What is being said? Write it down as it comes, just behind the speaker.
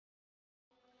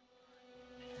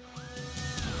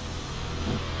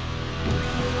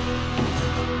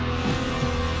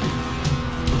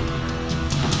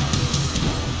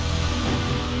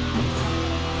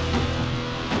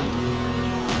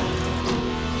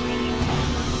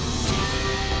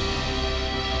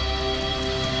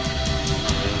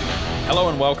Hello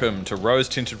and welcome to Rose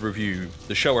Tinted Review,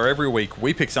 the show where every week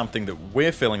we pick something that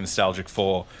we're feeling nostalgic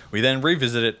for. We then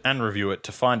revisit it and review it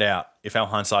to find out if our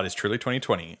hindsight is truly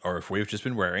 2020 or if we've just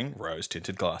been wearing rose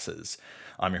tinted glasses.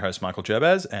 I'm your host Michael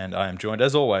Gerbaz, and I am joined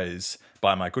as always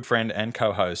by my good friend and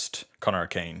co-host Connor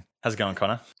O'Keen. How's it going,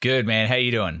 Connor? Good, man. How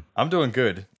you doing? I'm doing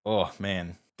good. Oh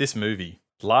man, this movie,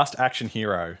 Last Action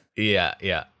Hero. Yeah.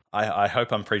 I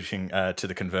hope I'm preaching to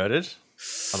the converted.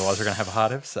 Otherwise, we're gonna have a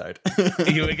hard episode.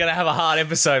 You're gonna have a hard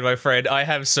episode, my friend. I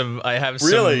have Really? some.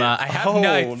 I have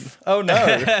no. Oh no.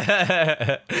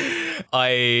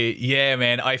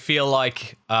 Man. I feel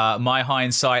like my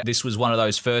hindsight. This was one of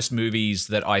those first movies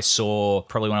that I saw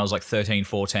probably when I was like 13,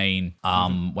 14.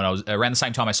 When I was around the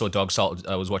same time I saw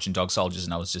I was watching Dog Soldiers,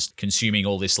 and I was just consuming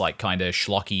all this like kind of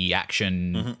schlocky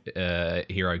action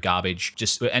hero garbage.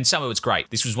 And some of it's great.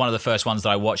 This was one of the first ones that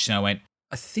I watched, and I went,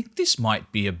 I think this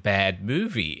might be a bad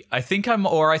movie. I think I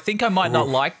might not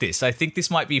like this. I think this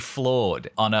might be flawed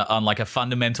on like a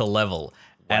fundamental level.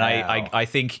 Wow. And I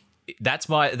think that's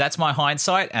my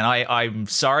hindsight. And I'm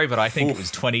sorry, but I think it was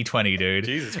 2020, dude.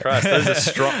 Jesus Christ, those are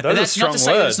strong. Those are strong words. That's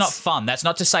not to say that it's not fun. That's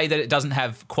not to say that it doesn't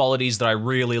have qualities that I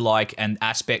really like and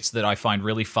aspects that I find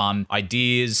really fun,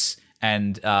 ideas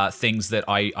and things that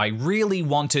I really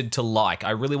wanted to like. I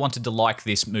really wanted to like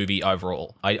this movie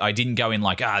overall. I didn't go in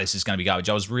like, this is going to be garbage.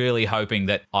 I was really hoping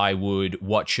that I would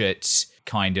watch it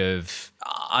kind of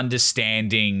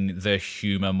understanding the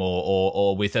humor more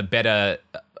or with a better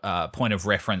point of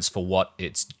reference for what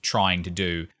it's trying to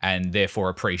do, and therefore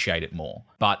appreciate it more.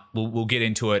 But we'll get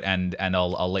into it, and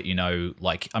I'll let you know.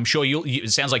 Like, I'm sure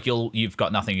it sounds like you've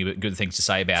got nothing but good things to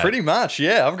say about it. Pretty much,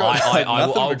 yeah. I've got. I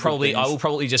will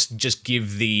probably just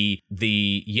give the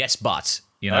yes but.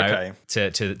 Okay.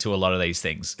 To a lot of these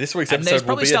things. This week's and episode there's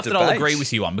probably will be stuff a that I'll agree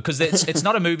with you on, because it's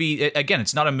not a movie. Again,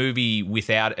 it's not a movie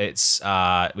without its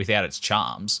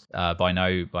charms by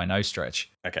no stretch.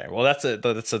 Okay, well that's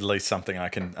at least something I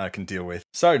can deal with.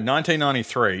 So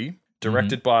 1993,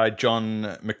 directed by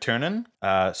John McTiernan,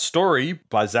 story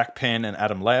by Zach Penn and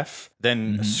Adam Leff,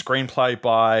 then a screenplay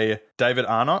by David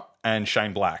Arnott and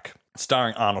Shane Black,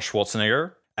 starring Arnold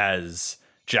Schwarzenegger as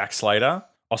Jack Slater,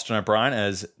 Austin O'Brien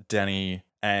as Danny,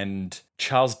 and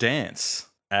Charles Dance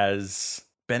as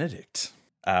Benedict.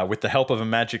 With the help of a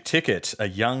magic ticket, a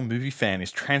young movie fan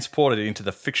is transported into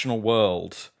the fictional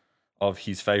world of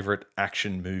his favorite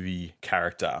action movie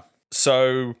character.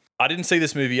 So I didn't see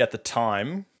this movie at the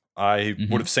time. I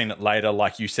would have seen it later,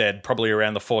 like you said, probably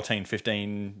around the 14,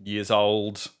 15 years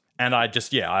old. And I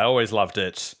always loved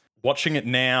it. Watching it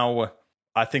now,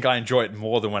 I think I enjoy it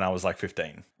more than when I was like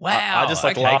 15. Wow. I just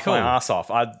laugh my ass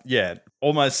off.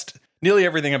 Almost nearly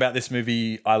everything about this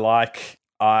movie I like.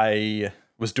 I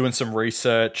was doing some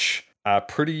research,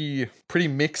 pretty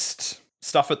mixed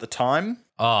stuff at the time.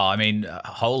 Oh, I mean,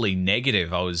 wholly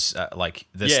negative. I was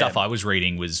stuff I was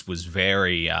reading was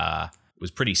very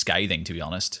was pretty scathing, to be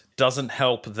honest. Doesn't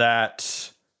help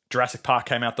that Jurassic Park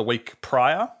came out the week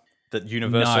prior. That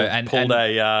Universal pulled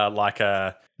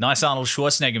a nice Arnold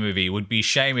Schwarzenegger movie. Would be a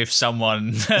shame if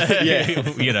someone, released.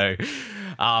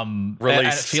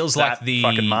 It feels that like the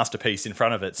fucking masterpiece in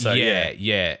front of it. So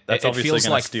yeah. That's obviously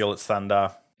going to steal its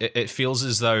thunder. It feels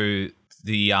as though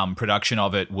the production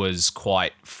of it was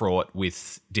quite fraught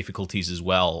with difficulties as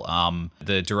well.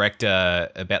 The director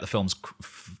about the film's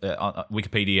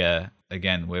Wikipedia,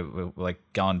 again, we're like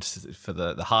going for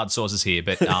the hard sources here,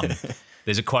 but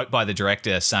there's a quote by the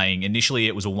director saying, initially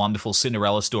it was a wonderful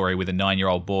Cinderella story with a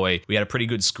 9-year-old boy. We had a pretty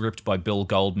good script by Bill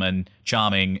Goldman,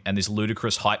 charming, and this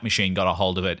ludicrous hype machine got a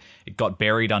hold of it. It got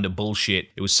buried under bullshit.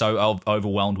 It was so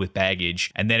overwhelmed with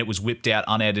baggage. And then it was whipped out,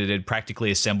 unedited,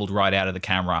 practically assembled right out of the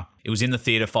camera. It was in the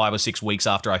theater 5 or 6 weeks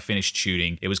after I finished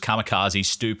shooting. It was kamikaze,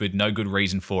 stupid, no good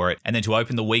reason for it. And then to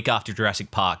open the week after Jurassic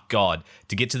Park, God,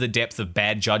 to get to the depth of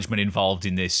bad judgment involved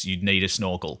in this, you'd need a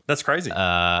snorkel. That's crazy.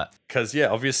 Because,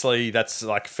 obviously that's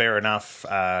like fair enough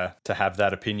to have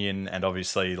that opinion. And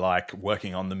obviously, like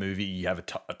working on the movie, you have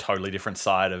a totally different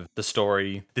side of the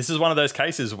story. This is one of those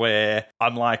cases where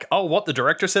I'm like, oh, what? The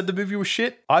director said the movie was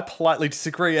shit? I politely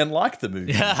disagree and like the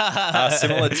movie.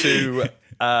 Similar to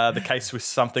the case with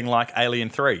something like Alien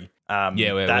 3.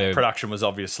 That production was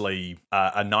obviously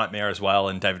a nightmare as well,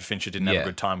 and David Fincher didn't have a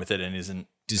good time with it and isn't.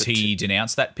 Does he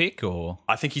denounce that pick, or?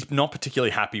 I think he's not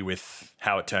particularly happy with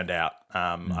how it turned out.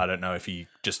 I don't know if he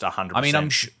just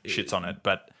 100% shits on it,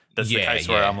 but that's the case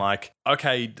where I'm like,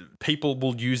 okay, people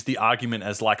will use the argument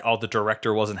as like, oh, the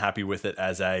director wasn't happy with it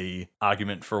as a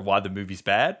argument for why the movie's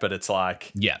bad, but it's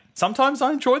like, sometimes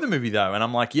I enjoy the movie though, and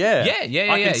I'm like, I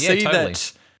can see totally.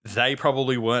 that they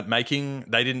probably weren't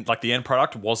they didn't, like the end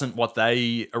product wasn't what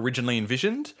they originally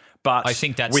envisioned, But I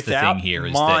think that's the without thing here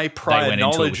is my that prior they went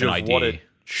into it knowledge with an of idea. what it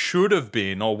should have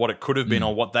been or what it could have been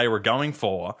or what they were going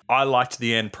for, I liked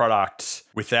the end product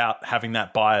without having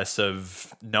that bias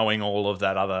of knowing all of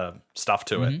that other stuff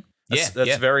to it.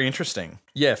 That's very interesting.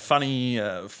 Yeah, funny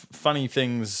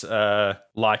things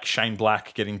like Shane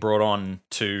Black getting brought on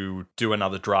to do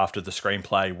another draft of the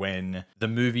screenplay when the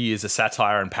movie is a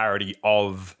satire and parody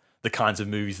of the kinds of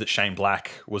movies that Shane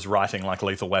Black was writing, like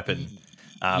Lethal Weapon.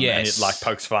 And it like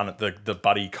pokes fun at the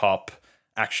buddy cop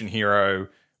action hero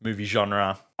movie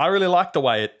genre. I really like the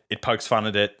way it pokes fun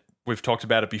at it. We've talked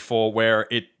about it before, where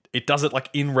it does it like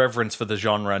in reverence for the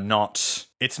genre,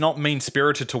 it's not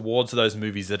mean-spirited towards those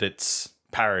movies that it's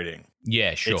parodying.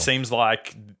 Yeah, sure. It seems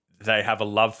like they have a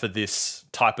love for this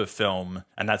type of film,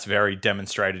 and that's very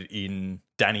demonstrated in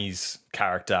Danny's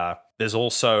character. There's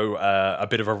also a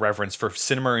bit of a reverence for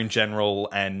cinema in general,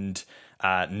 and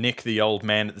Nick, the old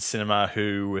man at the cinema,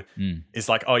 who is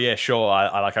like, oh yeah, sure,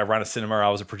 I run a cinema, I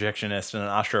was a projectionist and an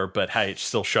usher, but hey, it's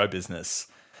still show business.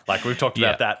 Like we've talked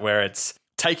about that, where it's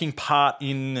taking part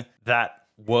in that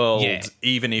world,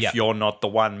 even if you're not the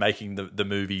one making the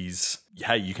movies.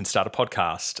 Hey, you can start a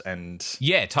podcast and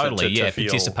totally. to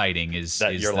Participating is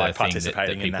you're the like thing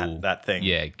participating that people, in that thing.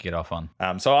 Yeah, get off on.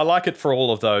 So I like it for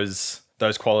all of those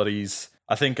qualities.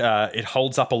 I think it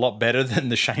holds up a lot better than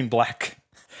the Shane Black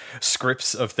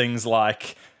scripts of things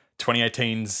like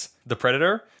 2018's The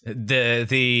Predator.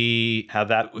 How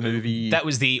that movie, that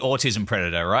was the autism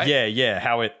Predator, right? Yeah.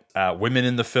 How it women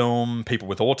in the film, people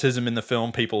with autism in the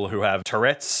film, people who have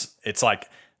Tourette's. It's like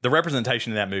the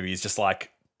representation in that movie is just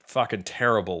like fucking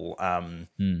terrible. And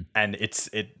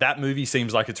that movie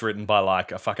seems like it's written by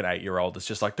like a fucking 8-year-old. It's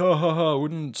just like,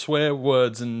 wouldn't swear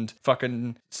words and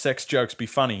fucking sex jokes be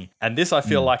funny? And this, I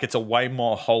feel like it's a way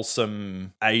more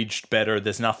wholesome, aged better.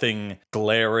 There's nothing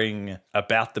glaring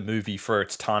about the movie for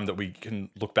its time that we can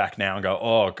look back now and go,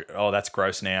 oh, that's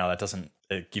gross now. That doesn't.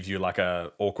 It gives you like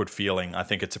a awkward feeling. I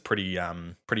think it's a pretty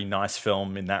nice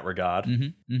film in that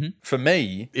regard. For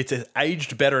me, it's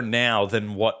aged better now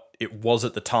than what it was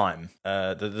at the time.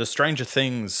 The Stranger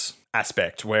Things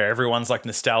aspect, where everyone's like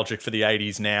nostalgic for the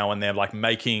 80s now, and they're like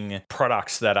making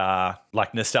products that are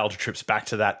like nostalgia trips back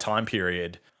to that time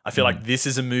period. I feel like this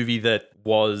is a movie that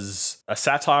was a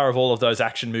satire of all of those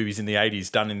action movies in the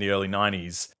 80s done in the early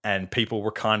 90s, and people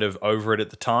were kind of over it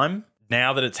at the time.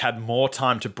 Now that it's had more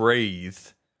time to breathe,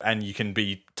 and you can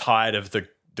be tired of the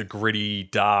gritty,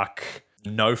 dark,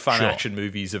 no fun action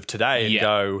movies of today and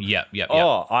go,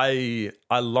 I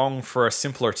long for a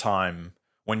simpler time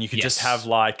when you could just have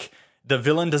like, the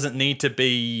villain doesn't need to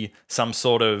be some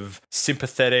sort of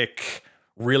sympathetic,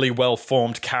 really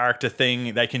well-formed character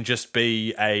thing. They can just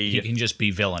be he can just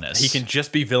be villainous. He can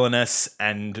just be villainous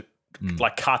and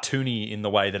like cartoony in the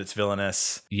way that it's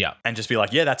villainous. Yeah. And just be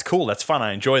like, yeah, that's cool. That's fun.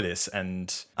 I enjoy this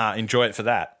and enjoy it for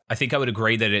that. I think I would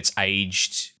agree that it's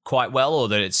aged quite well, or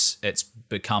that it's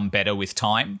become better with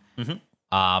time.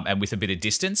 And with a bit of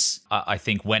distance. I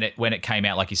think when it came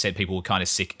out, like you said, people were kind of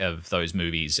sick of those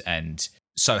movies, and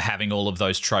so having all of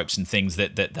those tropes and things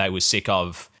that they were sick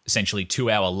of, essentially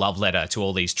 2-hour love letter to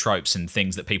all these tropes and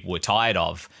things that people were tired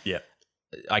of. Yeah.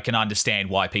 I can understand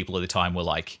why people at the time were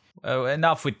like, oh,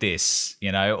 enough with this,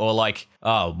 or like,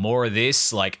 oh, more of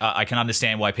this. Like, I can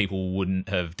understand why people wouldn't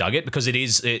have dug it, because it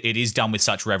is done with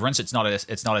such reverence. It's not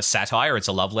a satire. It's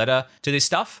a love letter to this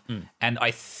stuff. And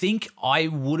I think I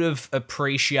would have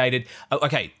appreciated.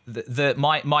 Okay,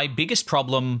 my biggest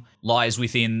problem lies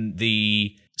within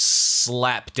the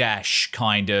slapdash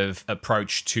kind of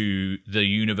approach to the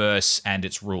universe and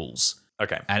its rules.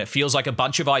 Okay, and it feels like a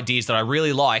bunch of ideas that I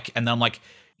really like, and then I'm like,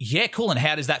 yeah, cool. And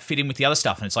how does that fit in with the other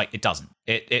stuff? And it's like, it doesn't.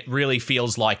 It really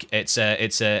feels like it's a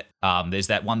there's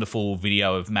that wonderful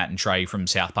video of Matt and Trey from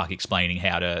South Park explaining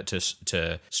how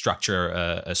to structure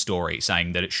a story,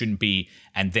 saying that it shouldn't be,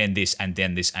 and then this, and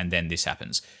then this, and then this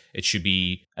happens. It should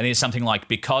be, I think it's something like,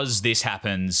 because this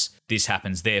happens,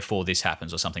 therefore this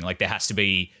happens, or something. Like, there has to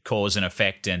be cause and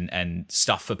effect and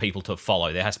stuff for people to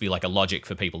follow. There has to be like a logic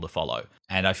for people to follow.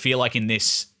 And I feel like in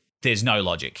this, there's no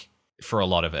logic for a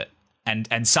lot of it.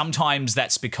 And sometimes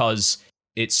that's because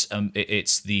it's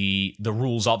the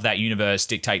rules of that universe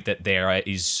dictate that that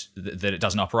it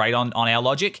doesn't operate on our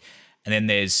logic. And then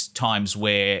there's times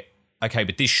where, okay,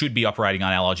 but this should be operating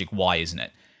on our logic. Why isn't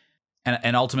it?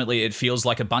 And ultimately, it feels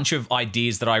like a bunch of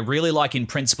ideas that I really like in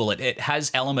principle. It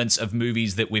has elements of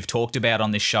movies that we've talked about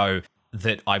on this show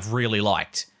that I've really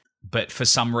liked. But for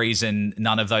some reason,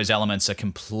 none of those elements are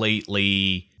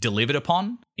completely delivered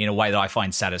upon in a way that I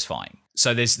find satisfying.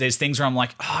 So there's things where I'm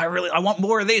like, oh, I want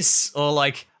more of this, or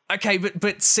like, Okay,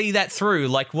 but see that through.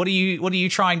 Like, what are you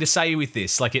trying to say with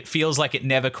this? Like, it feels like it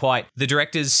never quite. The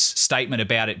director's statement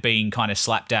about it being kind of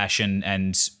slapdash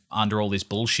and under all this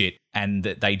bullshit, and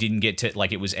that they didn't get to,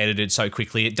 like, it was edited so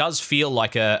quickly. It does feel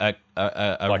like a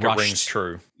like rushed, it rings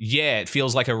true. Yeah, it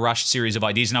feels like a rushed series of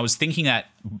ideas. And I was thinking that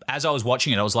as I was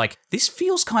watching it, I was like, this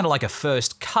feels kind of like a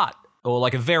first cut or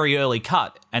like a very early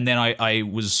cut. And then I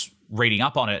was reading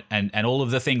up on it and all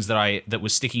of the things that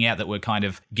was sticking out that were kind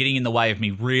of getting in the way of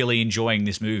me really enjoying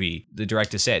this movie, the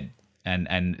director said.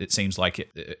 And it seems like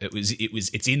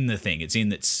it's in the thing. It's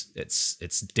in its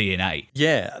DNA.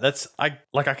 Yeah, I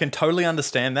can totally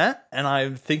understand that. And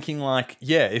I'm thinking like,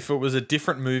 yeah, if it was a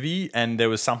different movie and there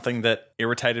was something that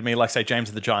irritated me, like say James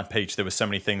and the Giant Peach, there were so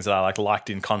many things that I liked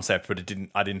in concept, but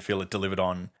I didn't feel it delivered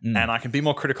on. And I can be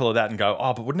more critical of that and go,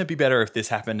 oh, but wouldn't it be better if this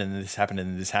happened and this happened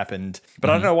and this happened?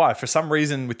 But I don't know why. For some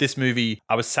reason with this movie,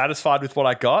 I was satisfied with what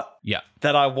I got. Yeah.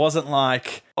 That I wasn't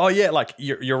like, oh yeah, like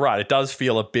you're right. It does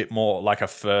feel a bit more like a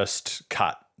first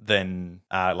cut than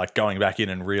like going back in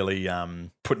and really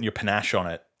putting your panache on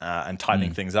it and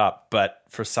tightening things up. But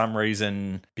for some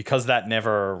reason, because that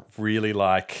never really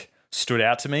like stood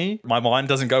out to me, my mind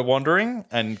doesn't go wandering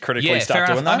and critically start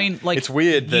doing that. I mean, like, it's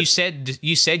weird that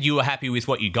you said you were happy with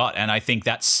what you got, and I think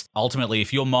that's ultimately,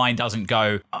 if your mind doesn't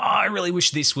go, oh, I really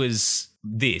wish this was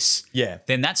this,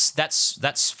 then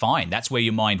that's fine. That's where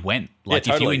your mind went. Like,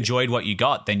 if you enjoyed what you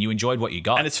got, then you enjoyed what you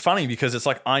got. And it's funny because it's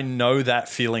like I know that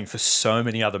feeling for so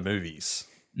many other movies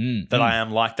that I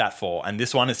am like that for, and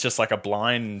this one is just like a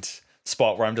blind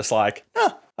spot where I'm just like,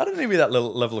 I don't need to be that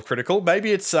level of critical.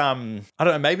 Maybe it's I don't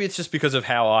know. Maybe it's just because of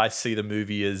how I see the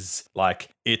movie as like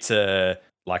it's a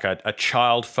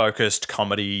child focused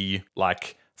comedy,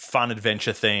 like fun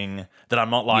adventure thing that I'm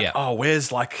not like, oh, where's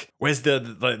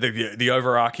the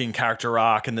overarching character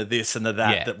arc and the this and the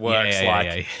that that works.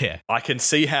 I can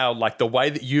see how, like, the way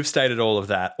that you've stated all of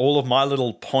that, all of my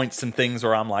little points and things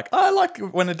where I'm like, oh, I like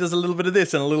when it does a little bit of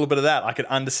this and a little bit of that. I can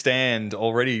understand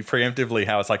already preemptively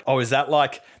how it's like, oh, is that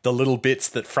like the little bits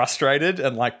that frustrated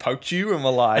and like poked you and were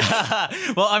like,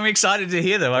 well, I'm excited to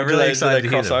hear them. I'm really excited to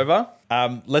hear them. Crossover.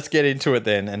 Let's get into it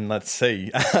then, and let's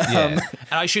see. And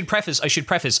I should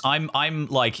preface. I'm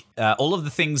like all of the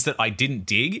things that I didn't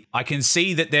dig. I can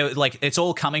see that they're like, it's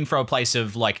all coming from a place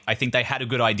of like, I think they had a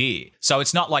good idea. So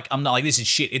it's not like I'm not like, this is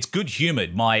shit. It's good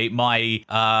humored. My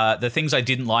the things I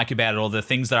didn't like about it, or the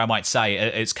things that I might say,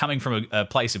 it's coming from a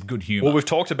place of good humor. Well, we've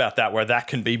talked about that, where that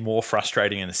can be more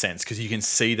frustrating in a sense, because you can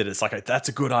see that it's like, that's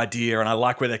a good idea, and I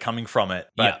like where they're coming from it.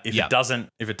 But if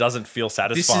it doesn't feel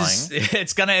satisfying,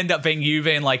 it's going to end up being you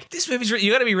being like, this movie's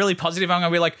you got to be really positive. I'm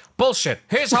going to be like, bullshit.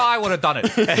 Here's how I would have done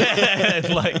it.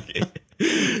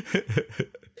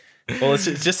 Well, it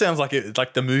just sounds like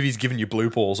the movie's giving you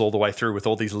blue balls all the way through with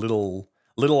all these little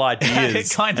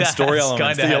ideas and story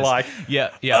elements that you're like,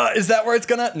 is that where it's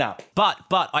gonna? No.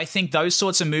 But I think those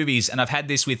sorts of movies, and I've had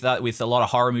this with a lot of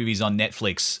horror movies on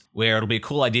Netflix, where it'll be a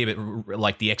cool idea, but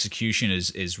like the execution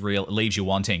is real, it leaves you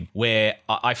wanting. Where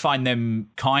I find them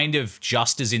kind of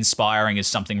just as inspiring as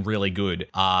something really good,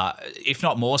 if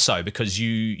not more so, because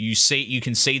you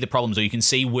can see the problems, or you can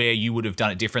see where you would have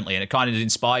done it differently, and it kind of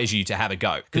inspires you to have a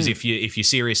go. Because if you're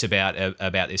serious about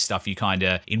this stuff, you kind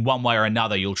of, in one way or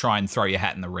another, you'll try and throw your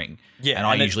hat in the ring. Yeah, and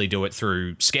I usually do it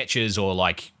through sketches or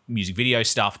like music video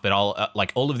stuff, but I'll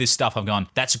like all of this stuff I've gone,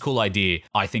 that's a cool idea.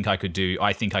 I think I could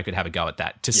have a go at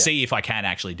that to see if I can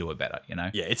actually do it better, you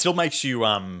know? Yeah, it still makes you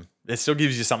it still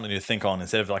gives you something to think on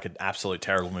instead of like an absolute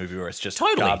terrible movie where it's just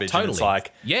garbage. And it's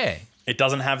like, it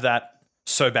doesn't have that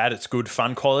so bad it's good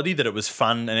fun quality that it was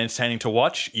fun and entertaining to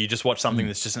watch. You just watch something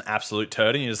that's just an absolute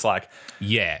turd and you're just like,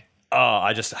 oh,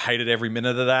 I just hated every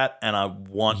minute of that, and I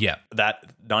want that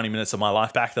 90 minutes of my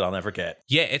life back that I'll never get.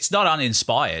 Yeah, it's not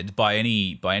uninspired by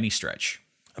any stretch.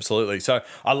 Absolutely. So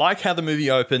I like how the movie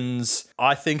opens.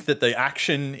 I think that the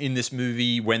action in this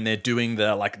movie, when they're doing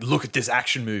the like, look at this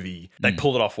action movie, they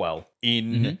pull it off well.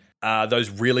 In those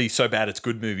really so bad it's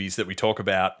good movies that we talk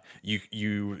about,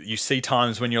 you see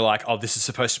times when you're like, oh, this is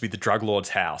supposed to be the drug lord's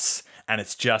house, and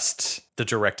it's just the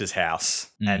director's house,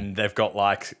 and they've got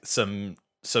like some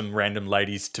random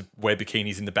ladies to wear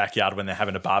bikinis in the backyard when they're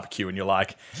having a barbecue, and you're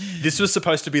like, this was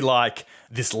supposed to be like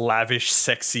this lavish,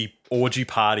 sexy orgy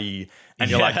party, and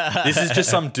you're like, this is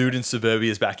just some dude in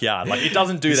suburbia's backyard. Like, it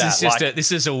doesn't do that.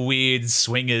 This is a weird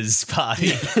swingers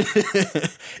party.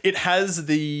 It has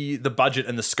the budget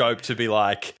and the scope to be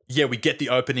like, yeah, we get the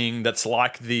opening that's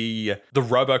like the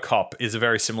RoboCop is a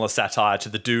very similar satire to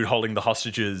the dude holding the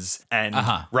hostages, and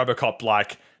RoboCop,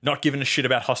 like, not giving a shit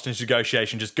about hostage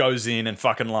negotiation, just goes in and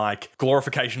fucking like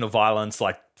glorification of violence,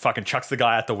 like fucking chucks the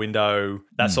guy out the window,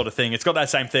 that sort of thing. It's got that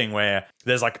same thing where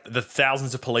there's like the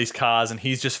thousands of police cars and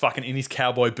he's just fucking in his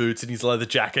cowboy boots and his leather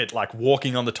jacket, like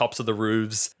walking on the tops of the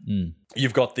roofs.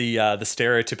 You've got the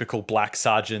stereotypical black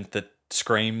sergeant that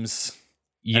screams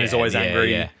and is always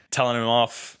angry, telling him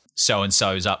off.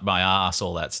 So-and-so's up my ass,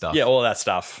 all that stuff. Yeah, all that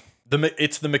stuff.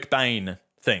 It's the McBain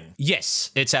thing.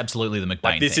 Yes, it's absolutely the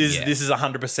McBain This thing. is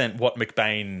 100% what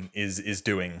McBain is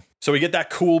doing. So we get that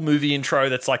cool movie intro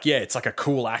that's like, it's like a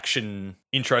cool action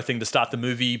intro thing to start the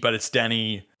movie, but it's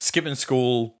Danny skipping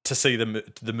school to see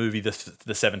the movie the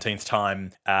 17th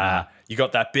time. You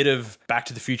got that bit of Back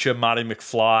to the Future, Marty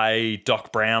McFly,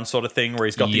 Doc Brown sort of thing where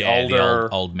he's got the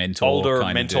old mentor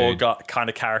kind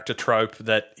of character trope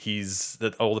that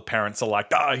all the parents are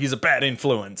like, he's a bad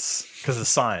influence because of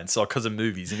science or because of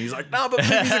movies. And he's like, no, but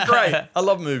movies are great. I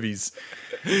love movies.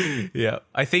 Yeah,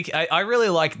 I think I really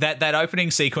like that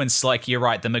opening sequence. Like, you're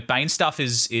right, the McBain stuff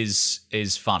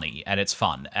is funny and it's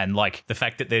fun, and like the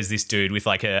fact that there's this dude with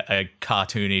like a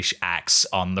cartoonish axe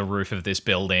on the roof of this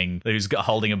building who's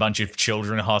holding a bunch of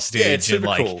children hostage. Yeah, it's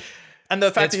super cool. And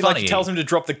the fact that he tells him to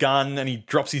drop the gun and he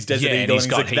drops his Desert Eagle and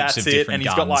he's like, that's it, and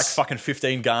he's got like fucking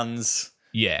 15 guns.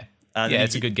 Yeah.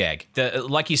 It's a good gag.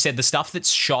 Like you said, the stuff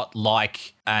that's shot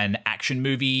like an action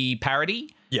movie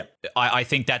parody. Yeah, I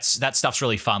think that stuff's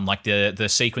really fun. Like the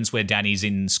sequence where Danny's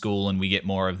in school and we get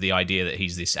more of the idea that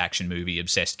he's this action movie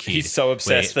obsessed kid. He's so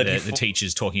obsessed that the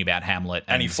teacher's talking about Hamlet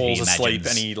and he falls asleep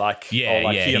and he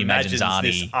he imagines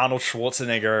this Arnold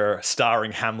Schwarzenegger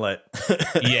starring Hamlet.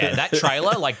 Yeah, that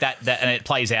trailer, like that, and it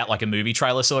plays out like a movie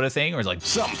trailer sort of thing, or it's like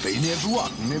something is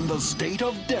rotten in the state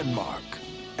of Denmark,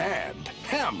 and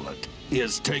Hamlet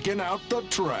is taking out the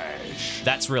trash.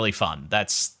 That's really fun.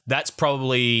 That's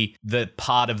probably the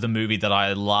part of the movie that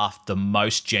I laughed the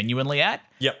most genuinely at.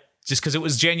 Yep. Just because it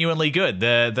was genuinely good.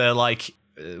 The like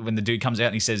when the dude comes out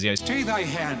and he says, "Stay thy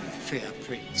hand, fair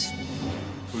prince."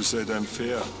 Who said I'm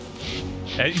fair?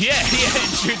 And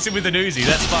shoots him with an Uzi.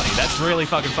 That's funny. That's really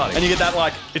fucking funny. And you get that,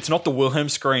 like, it's not the Wilhelm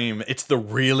scream, it's the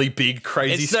really big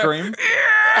crazy scream.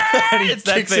 And he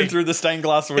kicks him through the stained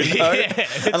glass window.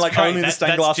 And like great. only the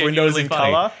stained glass window is in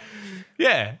colour.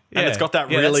 Yeah. And it's got that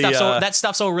really... that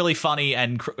stuff's all really funny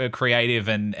and creative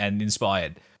and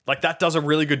inspired. Like, that does a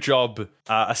really good job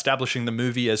establishing the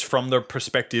movie as from the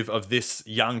perspective of this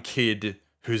young kid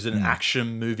who's an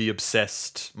action movie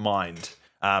obsessed mind.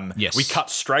 Yes. We cut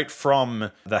straight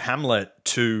from the Hamlet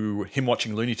to him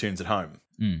watching Looney Tunes at home,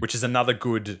 which is another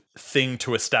good thing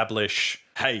to establish,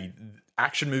 hey,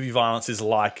 action movie violence is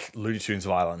like Looney Tunes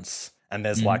violence, and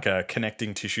there's like a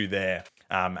connecting tissue there,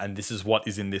 and this is what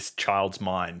is in this child's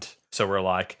mind. So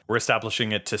we're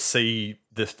establishing it to see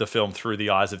the film through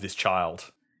the eyes of this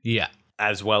child. Yeah.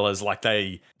 As well as like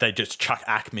they just chuck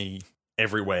Acme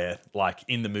everywhere, like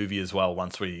in the movie as well.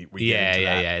 Once we get into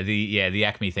that. The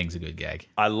Acme thing's a good gag.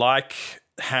 I like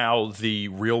how the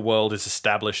real world is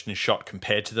established and shot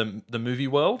compared to the movie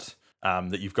world.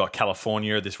 That you've got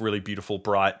California, this really beautiful,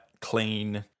 bright,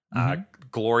 clean,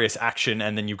 glorious action,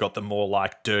 and then you've got the more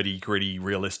like dirty, gritty,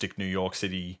 realistic New York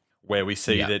City, where we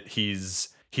see that his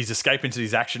escape into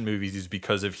these action movies is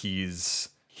because of his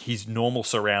normal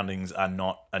surroundings are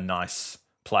not a nice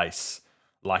place.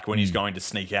 Like when he's going to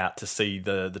sneak out to see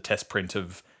the test print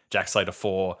of Jack Slater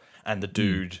 4 and the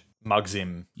dude mugs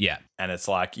him. Yeah. And it's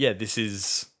like, this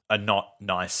is a not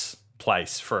nice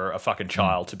place for a fucking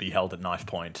child to be held at knife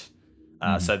point.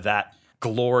 So that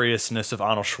gloriousness of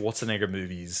Arnold Schwarzenegger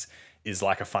movies is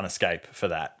like a fun escape for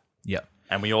that. Yeah.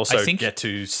 And we also get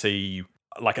to see,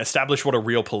 like, establish what a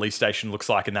real police station looks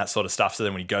like and that sort of stuff. So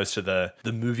then when he goes to the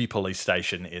movie police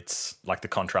station, it's like the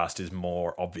contrast is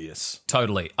more obvious.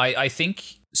 Totally. I think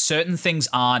certain things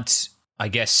aren't, I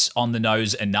guess, on the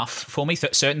nose enough for me.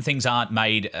 Certain things aren't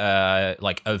made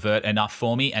like overt enough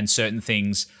for me, and certain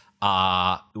things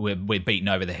we're beaten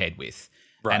over the head with.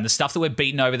 Right. And the stuff that we're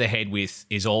beaten over the head with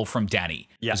is all from Danny.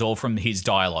 Yeah. It's all from his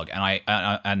dialogue.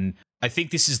 And I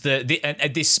think this is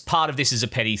this part of this is a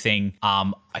petty thing.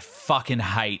 I fucking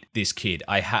hate this kid.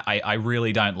 I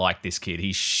really don't like this kid. He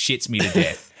shits me to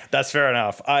death. That's fair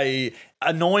enough.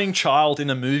 Annoying child in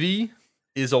a movie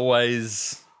is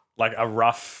always like a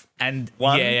rough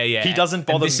one. Yeah. He doesn't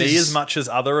bother me as much as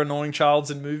other annoying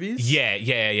childs in movies.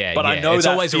 Yeah. But I know it's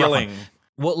that always feeling.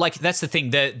 Well, like, that's the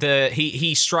thing.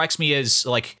 He strikes me as,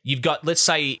 like, you've got, let's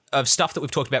say, of stuff that we've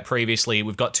talked about previously,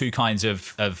 we've got two kinds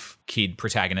of kid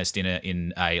protagonist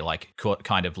in a like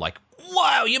kind of like,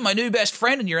 wow, you're my new best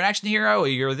friend and you're an action hero, or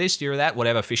you're this, you're that,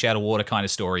 whatever, fish out of water kind of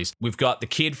stories. We've got the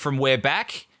kid from We're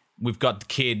Back. We've got the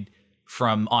kid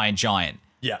from Iron Giant.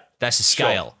 Yeah, that's a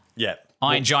scale. Sure. Yeah,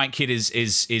 Iron Giant kid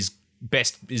is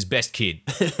best kid.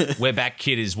 We're Back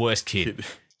kid is worst kid.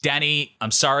 Danny,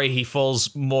 I'm sorry, he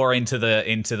falls more into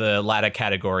the latter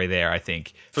category there. I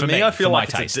think for me, I feel like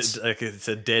it's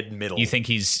a dead middle. You think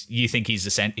he's the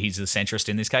centrist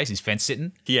in this case? He's fence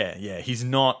sitting. Yeah. He's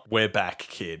not we're back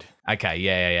kid. Okay,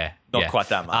 yeah. Not quite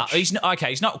that much. He's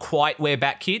not quite we're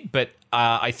back kid, but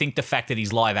I think the fact that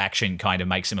he's live action kind of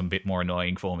makes him a bit more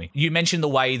annoying for me. You mentioned the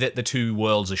way that the two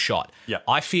worlds are shot. Yeah.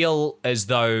 I feel as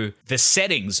though the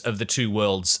settings of the two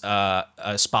worlds are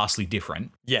sparsely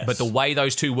different. Yes. But the way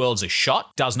those two worlds are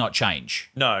shot does not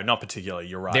change. No, not particularly.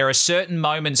 You're right. There are certain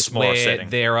moments where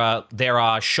there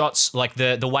are shots, like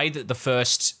the way that the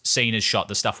first scene is shot,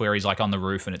 the stuff where he's like on the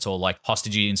roof and it's all like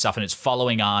hostagey and stuff and it's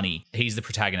following Arnie. He's the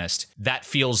protagonist. That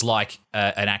feels like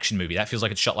an action movie. That feels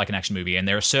like it's shot like an action movie. And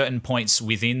there are certain points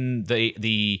within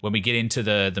the when we get into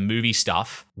the movie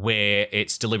stuff where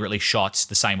it's deliberately shot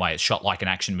the same way. It's shot like an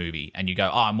action movie. And you go,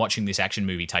 oh, I'm watching this action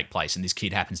movie take place and this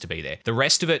kid happens to be there. The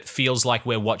rest of it feels like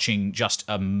we're watching just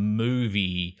a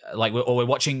movie, we're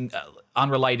watching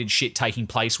unrelated shit taking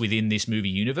place within this movie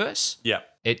universe. Yeah.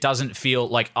 It doesn't feel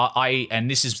like and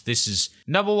this is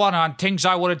number one on things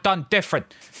I would have done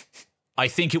different. I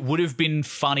think it would have been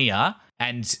funnier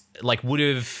and like would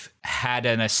have had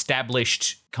an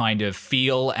established kind of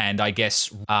feel, and I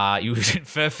guess you would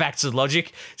infer facts and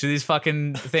logic to this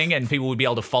fucking thing, and people would be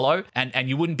able to follow. And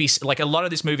you wouldn't be like a lot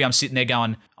of this movie. I'm sitting there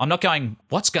going, I'm not going,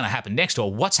 what's going to happen next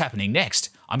or what's happening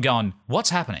next. I'm going, what's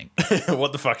happening?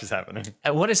 What the fuck is happening?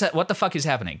 What is that? What the fuck is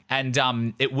happening?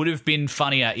 And it would have been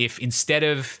funnier if instead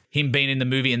of him being in the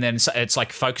movie and then it's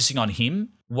like focusing on him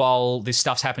while this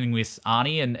stuff's happening with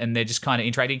Arnie and they're just kind of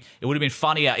interacting. It would have been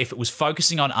funnier if it was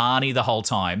focusing on Arnie the whole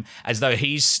time, as though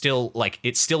he's still like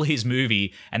it's still his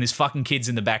movie and there's fucking kids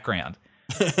in the background.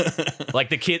 Like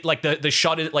the kid, like the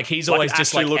shot is like he's always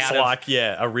just like looks like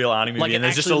a real Arnie movie, and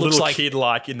there's just a little kid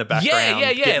like in the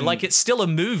background. Yeah. Like it's still a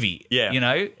movie. Yeah, you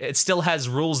know, it still has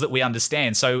rules that we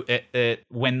understand. So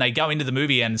when they go into the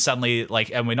movie and suddenly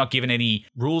and we're not given any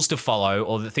rules to follow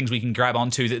or the things we can grab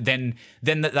onto, that then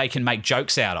that they can make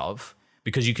jokes out of.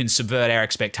 Because you can subvert our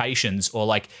expectations or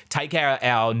like take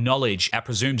our knowledge, our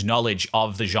presumed knowledge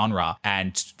of the genre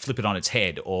and flip it on its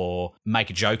head or make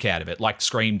a joke out of it like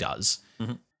Scream does.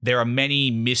 Mm-hmm. There are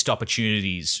many missed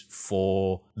opportunities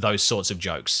for those sorts of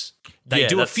jokes. They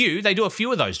do a few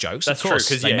of those jokes. That's of course,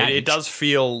 true, because it does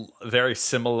feel very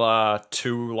similar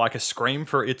to like a Scream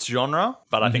for its genre,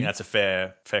 but I think that's a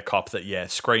fair cop that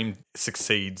Scream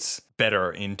succeeds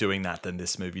better in doing that than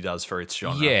this movie does for its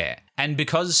genre. Yeah. And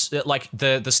because like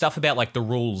the stuff about like the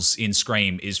rules in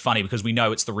Scream is funny because we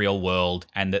know it's the real world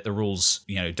and that the rules,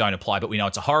 don't apply, but we know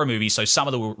it's a horror movie, so some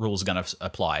of the rules are going to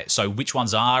apply. So which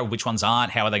ones are, which ones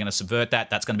aren't, how are they going to subvert that?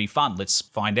 That's going to be fun. Let's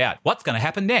find out. What's going to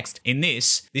happen next? In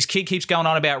this kid keeps going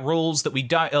on about rules that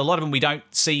a lot of them we don't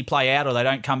see play out or they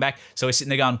don't come back. So we're sitting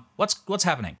there going, what's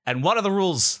happening? And what are the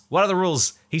rules? What are the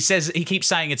rules? He keeps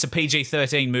saying it's a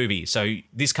PG-13 movie, so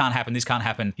this can't happen, this can't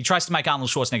happen. He tries to make Arnold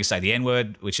Schwarzenegger say the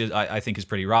N-word, which is I think is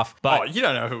pretty rough. But you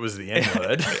don't know if it was the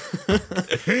N-word.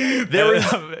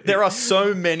 there are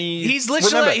so many. He's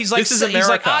literally he's like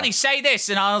Arnie, say this,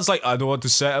 and I was like, I don't want to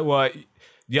say it. Well,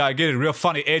 yeah, I get it. Real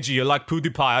funny, edgy. You like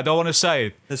PewDiePie. I don't want to say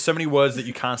it. There's so many words that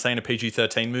you can't say in a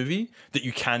PG-13 movie that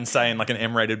you can say in like an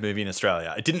M-rated movie in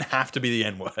Australia. It didn't have to be the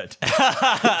N-word.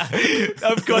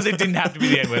 Of course, it didn't have to be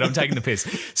the N-word. I'm taking the piss.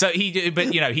 So he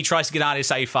tries to get Arnie to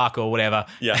say fuck or whatever.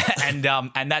 Yeah,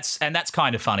 and that's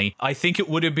kind of funny. I think it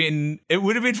would have been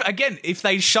again if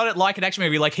they shot it like an action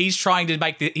movie. Like he's trying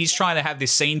to have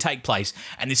this scene take place,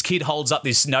 and this kid holds up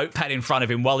this notepad in front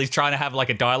of him while he's trying to have like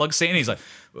a dialogue scene. He's like,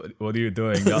 what are you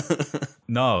doing?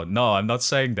 No, I'm not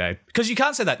saying that. Because you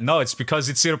can't say that. No, it's because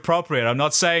it's inappropriate. I'm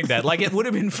not saying that. Like, it would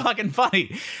have been fucking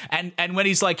funny. And when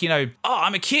he's like,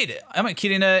 I'm a kid. I'm a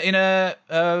kid in a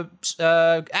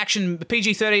action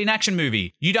PG-13 action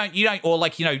movie. You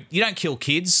don't kill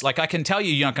kids. Like, I can tell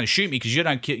you're not going to shoot me because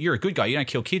you're a good guy. You don't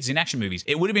kill kids in action movies.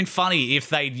 It would have been funny if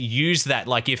they'd used that.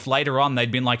 Like, if later on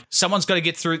they'd been like, someone's got to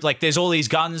get through. Like, there's all these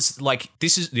guns. Like,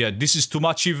 this is too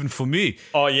much even for me.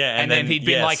 Oh yeah, and then he'd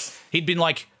been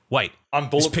like, wait, I'm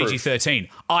bulletproof. It's PG-13.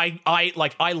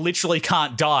 I literally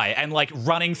can't die, and like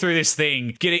running through this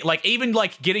thing,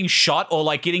 getting shot or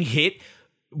like getting hit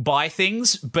by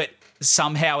things, but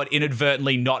somehow it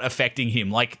inadvertently not affecting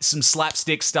him. Like some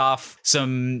slapstick stuff,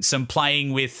 some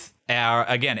playing with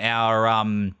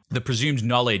the presumed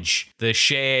knowledge, the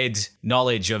shared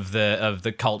knowledge of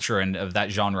the culture and of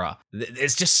that genre.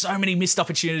 There's just so many missed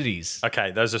opportunities. Okay,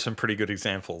 those are some pretty good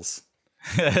examples.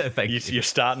 Thank you. You're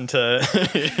starting to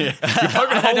you're poking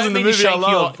I holes don't in the mean to movie I shake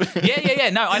love. yeah.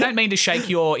 No, I don't mean to shake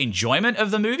your enjoyment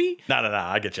of the movie. No,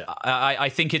 I get you. I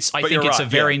think it's you're a right,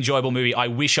 very yeah. enjoyable movie. I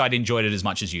wish I'd enjoyed it as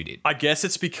much as you did. I guess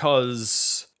it's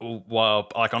because, well,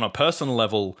 like on a personal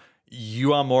level,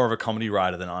 you are more of a comedy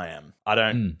writer than I am. I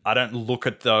don't look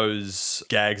at those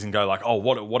gags and go like, oh,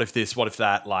 what if this, what if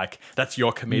that? Like, that's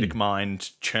your comedic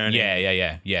mind churning.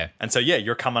 Yeah. And so, yeah,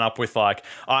 you're coming up with like,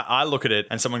 I look at it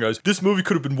and someone goes, this movie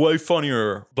could have been way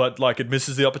funnier, but like it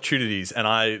misses the opportunities. And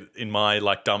I, in my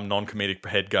like dumb non-comedic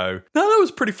head go, no, that was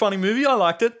a pretty funny movie. I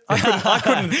liked it. I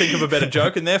couldn't think of a better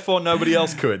joke and therefore nobody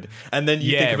else could. And then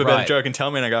you think of a better joke and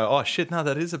tell me and I go, oh shit, no,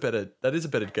 that is a better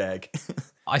gag.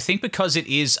 I think because it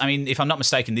is, I mean, if I'm not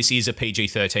mistaken, this is a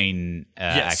PG-13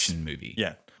 action movie.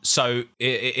 Yeah. So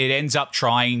it ends up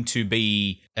trying to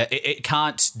be, it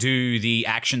can't do the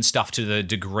action stuff to the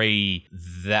degree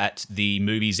that the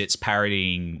movies it's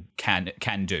parodying can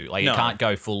do. Like No. it can't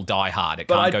go full Die Hard. It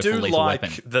But can't I go do full Lethal like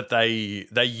Weapon. that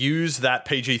they use that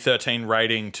PG-13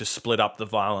 rating to split up the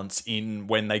violence in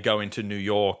when they go into New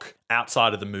York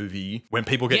outside of the movie. When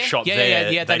people get shot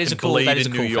there, that they is can a cool- bleed that is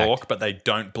in a New cool fact. York, but they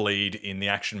don't bleed in the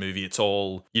action movie. It's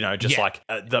all, just Yeah. like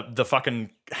the fucking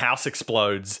house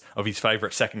explodes of his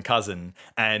favorite second cousin,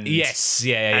 and Yes,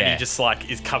 yeah. and he just like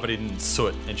is covered in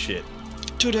soot and shit.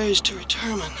 2 days to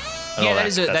retirement. and all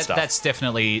that stuff. That's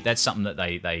definitely something that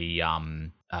they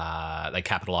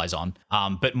capitalize on.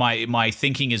 But my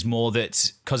thinking is more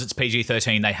that because it's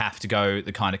PG-13, they have to go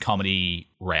the kind of comedy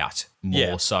route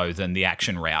more so than the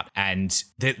action route, and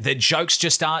the jokes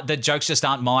just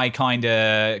aren't my kind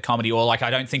of comedy, or like I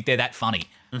don't think they're that funny.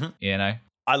 Mm-hmm.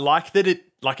 I like that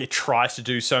it tries to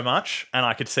do so much, and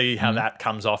I could see how that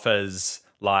comes off as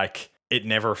like it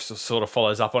never sort of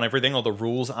follows up on everything, or the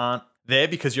rules aren't there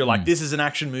because you're like, this is an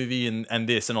action movie and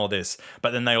this and all this,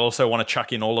 but then they also want to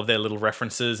chuck in all of their little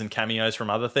references and cameos from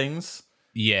other things.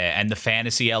 Yeah, and the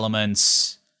fantasy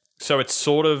elements. So it's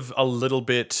sort of a little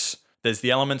bit. There's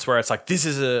the elements where it's like, this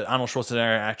is a Arnold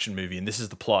Schwarzenegger action movie, and this is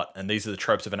the plot, and these are the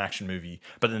tropes of an action movie.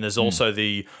 But then there's also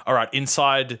all right,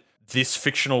 inside this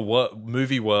fictional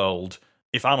movie world,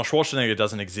 if Arnold Schwarzenegger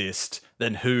doesn't exist,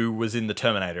 then who was in the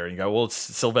Terminator? And you go, well, it's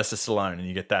Sylvester Stallone, and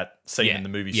you get that scene in the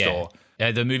movie store.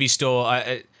 The movie store.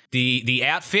 The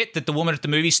outfit that the woman at the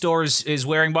movie store is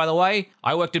wearing, by the way,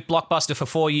 I worked at Blockbuster for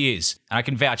 4 years, and I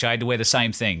can vouch I had to wear the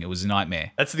same thing. It was a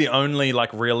nightmare. That's the only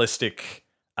like realistic,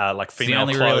 like It's the female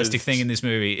only clothed, realistic thing in this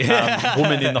movie.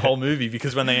 woman in the whole movie,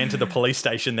 because when they enter the police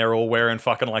station, they're all wearing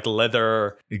fucking like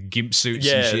leather, Gimp suits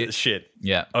and shit.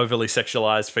 Yeah. overly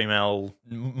sexualized female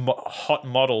hot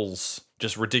models,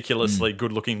 just ridiculously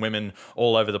good-looking women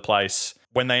all over the place.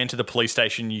 When they enter the police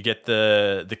station, you get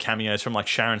the cameos from like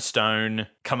Sharon Stone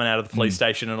coming out of the police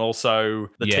station, and also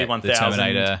the T-1000. the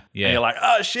Terminator. Yeah. And you're like,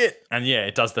 oh shit. And yeah,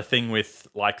 it does the thing with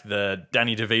like the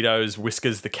Danny DeVito's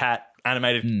Whiskers the cat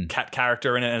animated cat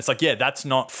character in it. And it's like, yeah, that's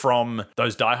not from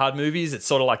those Die Hard movies. It's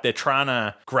sort of like they're trying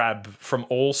to grab from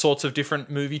all sorts of different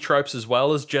movie tropes as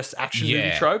well as just action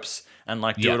movie tropes, and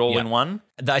like do it all in one.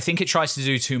 I think it tries to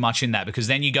do too much in that, because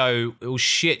then you go, oh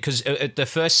shit, because at the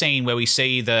first scene where we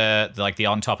see the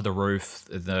on top of the roof,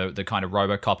 the kind of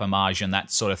RoboCop homage and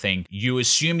that sort of thing, you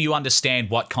assume you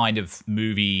understand what kind of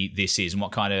movie this is and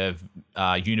what kind of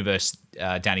universe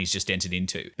Danny's just entered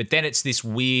into. But then it's this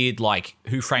weird like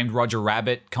Who Framed Roger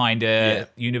Rabbit kind of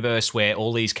universe where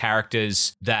all these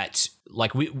characters that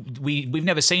like we've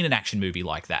never seen an action movie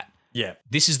like that. Yeah.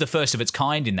 This is the first of its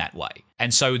kind in that way.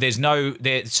 And so there's no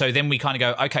there. So then we kind of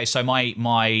go, okay, so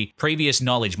my previous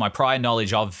knowledge, my prior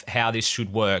knowledge of how this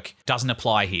should work doesn't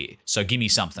apply here. So give me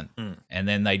something. And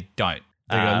then they don't.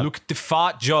 They go, look at the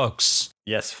fart jokes.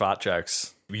 Yes, fart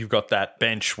jokes. You've got that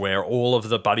bench where all of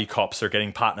the buddy cops are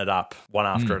getting partnered up one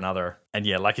after another. And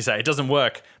yeah, like you say, it doesn't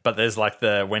work. But there's like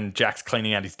when Jack's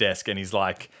cleaning out his desk and he's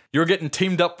like, you're getting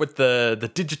teamed up with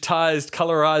the digitized,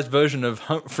 colorized version of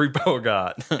Humphrey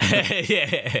Bogart.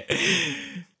 Yeah.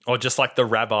 Or just like the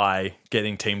rabbi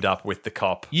getting teamed up with the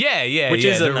cop. Yeah. Which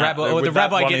is the a- rabbi, or with the that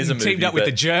rabbi one is getting a teamed movie, up with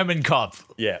the but- German cop.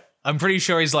 Yeah. I'm pretty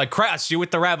sure he's like, Kraus, you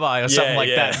with the rabbi or something like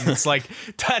yeah. that. And it's like,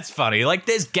 that's funny. Like,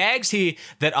 there's gags here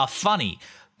that are funny,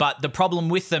 but the problem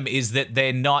with them is that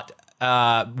they're not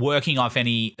working off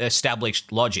any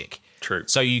established logic. True.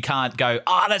 So you can't go,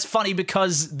 that's funny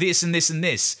because this and this and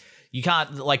this. You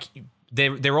can't, like,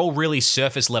 they're all really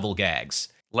surface level gags.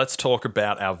 Let's talk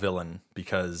about our villain,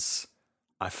 because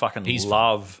I fucking He's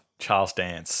love Charles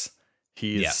Dance.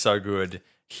 He is so good.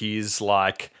 He's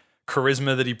like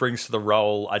charisma that he brings to the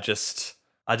role. I just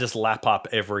lap up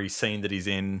every scene that he's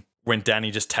in. when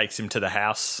Danny just takes him to the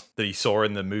house that he saw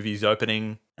in the movie's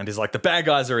opening and is like, the bad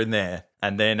guys are in there.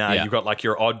 And then you've got like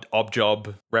your odd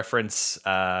job reference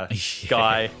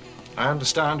guy. I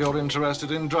understand you're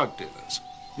interested in drug dealers.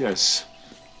 Yes.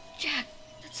 Jack,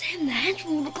 that's him, the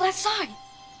henchman with the glass eye.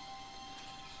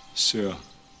 Sir,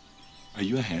 are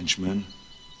you a henchman?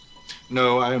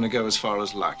 No, I only go as far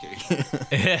as lucky.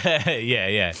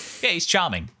 Yeah, he's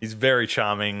charming. He's very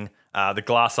charming. The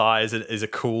glass eye is a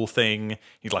cool thing.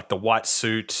 He's like the white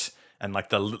suit and like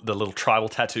the little tribal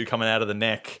tattoo coming out of the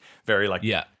neck. Very like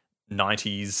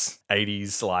 90s,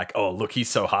 80s, like, oh, look, he's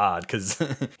so hard because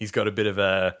he's got a bit of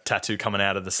a tattoo coming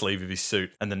out of the sleeve of his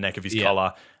suit and the neck of his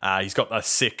collar. He's got a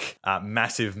sick,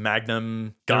 massive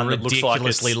Magnum gun that looks like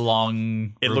it's ridiculously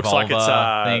long. It looks like it's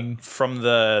thing. From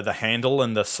the handle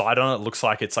and the side on it looks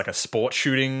like it's like a sport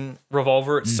shooting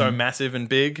revolver. It's so massive and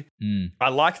big. I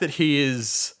like that he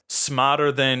is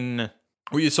smarter than.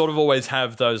 Well, you sort of always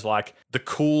have those like the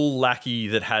cool lackey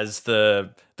that has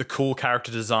the cool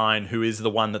character design, who is the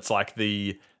one that's like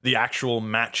the actual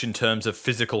match in terms of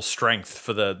physical strength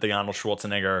for the Arnold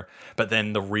Schwarzenegger. But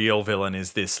then the real villain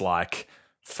is this like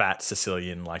fat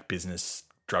Sicilian like business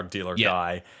drug dealer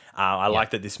guy. I like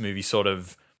that this movie sort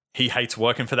of, he hates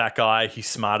working for that guy. He's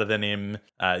smarter than him.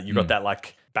 You got that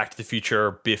like Back to the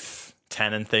Future Biff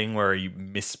Tannen thing where he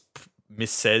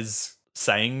missays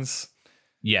sayings.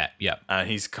 Yeah.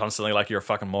 He's constantly like, you're a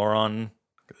fucking moron,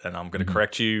 and I'm going to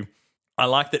correct you. I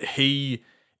like that he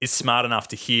is smart enough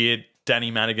to hear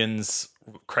Danny Madigan's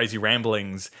crazy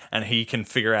ramblings, and he can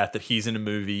figure out that he's in a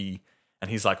movie, and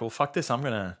he's like, well, fuck this, I'm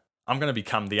gonna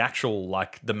become the actual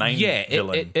like the main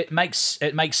villain. It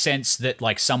makes sense that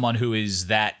like someone who is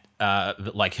that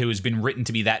like who has been written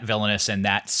to be that villainous and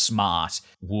that smart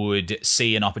would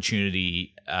see an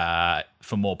opportunity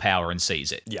for more power and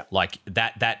seize it. Yeah, like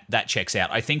that checks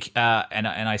out. I think, and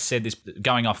I said this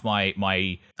going off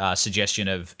my suggestion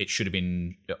of it should have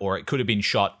been, or it could have been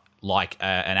shot like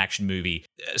an action movie.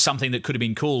 Something that could have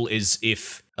been cool is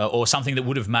if, or something that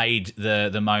would have made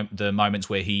the moments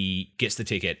where he gets the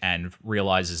ticket and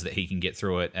realizes that he can get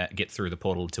through it, get through the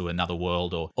portal to another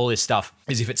world, or all this stuff,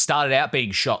 is if it started out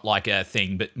being shot like a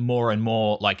thing, but more and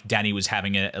more like Danny was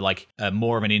having a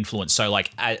more of an influence. So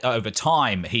like over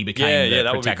time he became the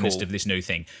protagonist of this new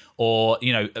thing. Or,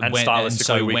 you know, and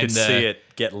stylistically, we could see it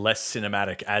get less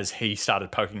cinematic as he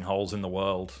started poking holes in the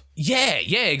world. Yeah,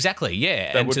 exactly.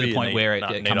 Yeah, and to the point where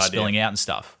it comes spilling out and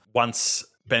stuff. Once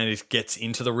Benedict gets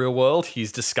into the real world,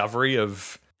 his discovery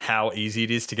of how easy it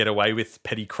is to get away with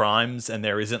petty crimes, and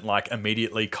there isn't like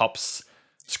immediately cops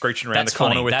screeching around the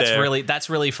corner with That's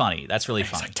really funny. That's really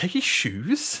funny. Like, take his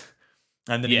shoes,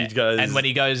 and then he goes. And when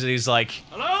he goes, he's like,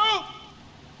 "Hello,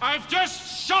 I've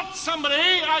just shot somebody.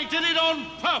 I did it on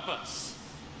purpose.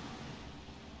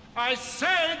 I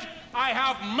said I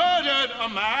have murdered a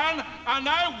man, and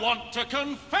I want to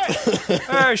confess."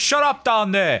 Hey, shut up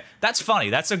down there. That's funny.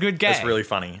 That's a good gag. That's really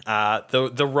funny.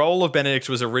 The role of Benedict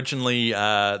was originally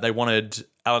they wanted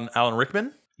Alan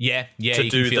Rickman. Yeah, to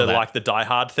do the Die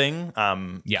Hard thing.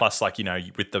 Plus, like, you know,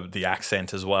 with the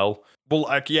accent as well. Well,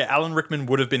 like, Alan Rickman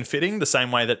would have been fitting the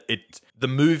same way that the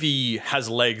movie has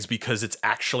legs because it's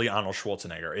actually Arnold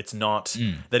Schwarzenegger. It's not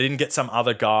they didn't get some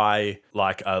other guy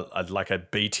like a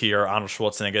B tier Arnold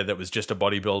Schwarzenegger that was just a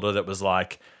bodybuilder that was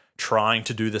like trying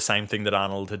to do the same thing that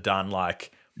Arnold had done.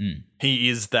 Like he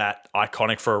is that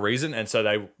iconic for a reason, and so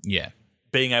they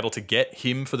being able to get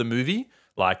him for the movie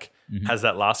like has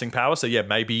that lasting power. So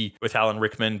maybe with Alan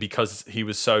Rickman, because he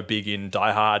was so big in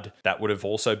Die Hard, that would have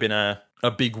also been a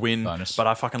big win. Bonus. But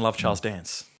I fucking love Charles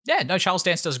Dance. Yeah, no, Charles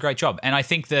Dance does a great job. And I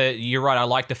think that you're right. I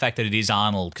like the fact that it is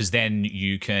Arnold, because then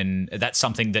that's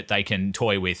something that they can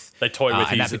toy with. They toy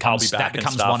with and his I'll be back that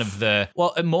becomes and stuff. one of the,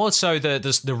 well, more so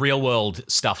the real world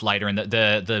stuff later in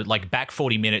the like back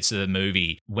 40 minutes of the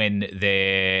movie when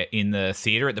they're in the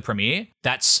theater at the premiere.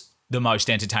 That's the most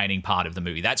entertaining part of the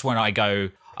movie. That's when I go,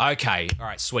 okay, all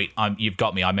right, sweet. You've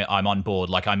got me. I'm on board.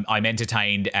 Like I'm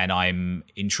entertained and I'm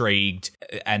intrigued,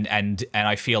 and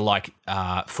I feel like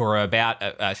for about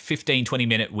a 15-20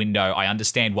 minute window, I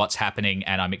understand what's happening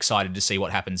and I'm excited to see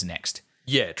what happens next.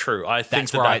 Yeah, true. I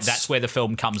think that's where the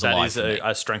film comes alive. That is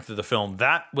a strength of the film.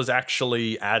 That was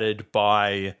actually added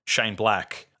by Shane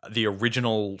Black. The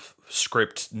original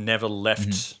script never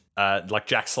left. Like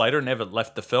Jack Slater never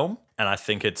left the film, and I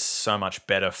think it's so much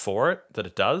better for it that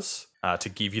it does. To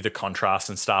give you the contrast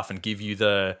and stuff and give you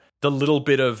the the little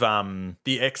bit of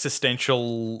the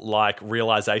existential like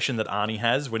realization that Arnie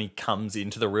has when he comes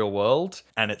into the real world,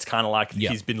 and it's kind of like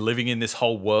he's been living in this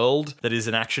whole world that is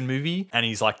an action movie, and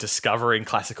he's like discovering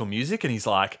classical music, and he's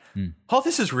like, oh,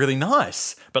 this is really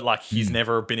nice, but like he's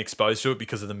never been exposed to it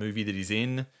because of the movie that he's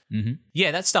in.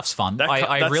 Yeah, that stuff's fun. That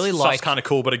I really like kind of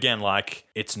cool, but again, like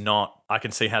it's not. I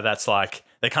can see how that's like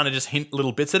they kind of just hint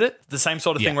little bits at it. The same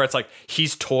sort of thing where it's like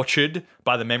he's tortured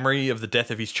by the memory of the death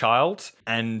of his child,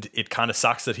 and it kind of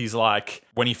sucks that he's like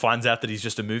when he finds out that he's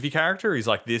just a movie character, he's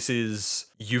like,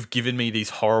 you've given me these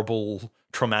horrible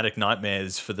traumatic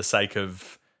nightmares for the sake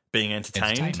of being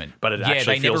entertained, but it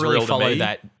actually they feels never really real follow to me.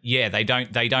 that. Yeah, they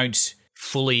don't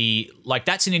fully, like,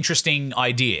 that's an interesting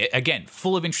idea. Again,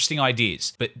 full of interesting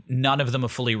ideas, but none of them are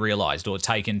fully realized or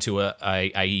taken to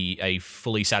a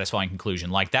fully satisfying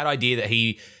conclusion. Like that idea that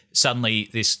he suddenly,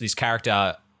 this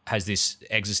character has this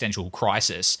existential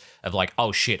crisis of like,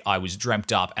 oh shit, I was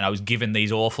dreamt up and I was given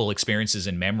these awful experiences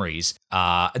and memories.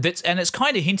 And it's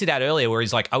kind of hinted at earlier where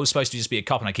he's like, I was supposed to just be a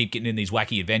cop and I keep getting in these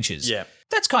wacky adventures. Yeah.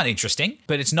 That's kind of interesting,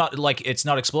 but it's not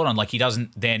explored on. Like he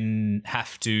doesn't then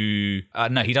have to.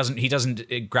 He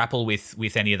doesn't grapple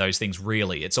with any of those things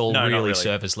really. It's all really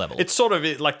surface level. It's sort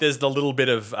of like there's the little bit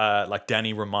of like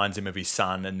Danny reminds him of his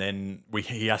son, and then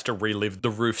he has to relive the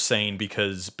roof scene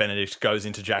because Benedict goes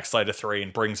into Jack Slater 3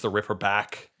 and brings the Ripper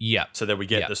back. Yeah. So that we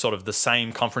get the sort of the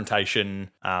same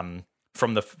confrontation.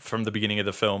 From the beginning of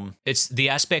the film. It's the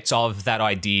aspects of that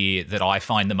idea that I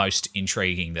find the most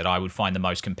intriguing, that I would find the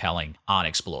most compelling, aren't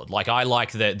explored. Like I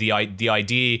like the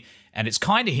idea, and it's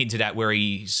kind of hinted at where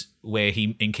he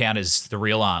encounters the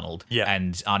real Arnold. Yeah.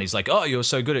 And Arnie's like, oh, you're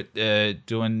so good at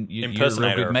doing you're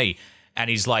real good me. And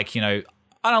he's like, I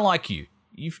don't like you.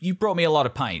 You've brought me a lot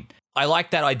of pain. I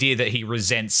like that idea that he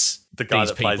resents the guy these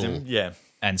that people. plays him. Yeah.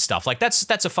 And stuff like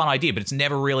that's a fun idea, but it's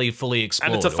never really fully explored.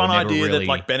 And it's a fun idea really... that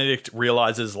like Benedict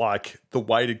realizes like the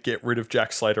way to get rid of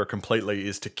Jack Slater completely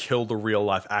is to kill the real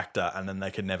life actor, and then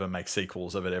they can never make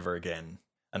sequels of it ever again.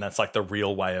 And that's like the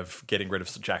real way of getting rid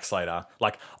of Jack Slater.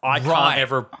 Like I can't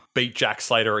ever beat Jack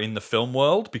Slater in the film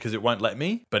world because it won't let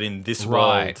me, but in this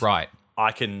world,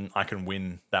 I can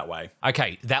win that way.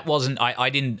 Okay, that wasn't. I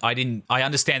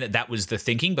understand that was the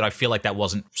thinking, but I feel like that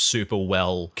wasn't super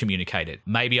well communicated.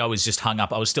 Maybe I was just hung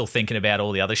up. I was still thinking about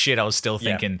all the other shit. I was still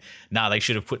thinking, they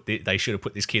should have put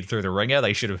this kid through the ringer.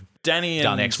 They should have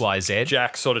done X, Y, Z.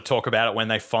 Jack sort of talk about it when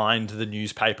they find the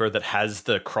newspaper that has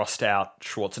the crossed out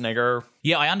Schwarzenegger.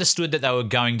 Yeah, I understood that they were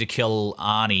going to kill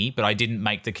Arnie, but I didn't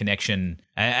make the connection.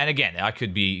 And again, I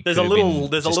could be. There's a little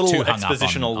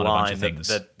expositional line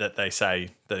that they say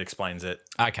that explains it.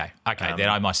 Okay, then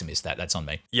I must have missed that. That's on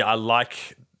me. Yeah, I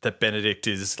like that Benedict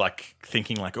is like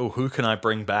thinking like, oh, who can I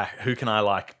bring back? Who can I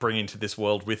like bring into this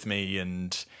world with me?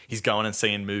 And he's going and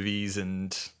seeing movies,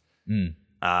 and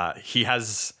he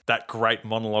has that great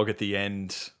monologue at the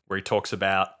end where he talks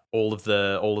about all of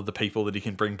the people that he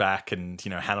can bring back, and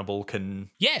Hannibal can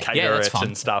cater it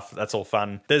and stuff. That's all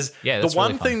fun. There's the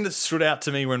one thing that stood out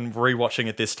to me when rewatching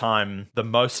it this time, the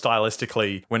most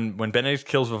stylistically, when Benedict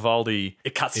kills Vivaldi,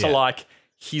 it cuts to like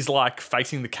he's like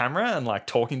facing the camera and like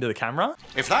talking to the camera.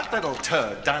 If that little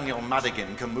turd, Daniel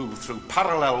Madigan, can move through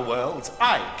parallel worlds,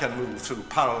 I can move through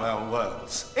parallel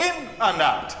worlds. In and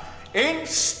out. In,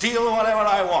 steal whatever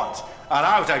I want, and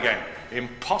out again.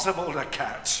 Impossible to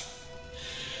catch.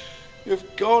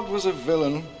 If God was a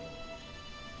villain,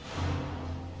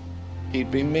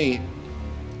 he'd be me.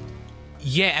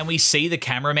 Yeah, and we see the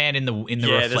cameraman in the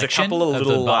reflection. There's a couple of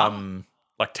little the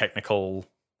like technical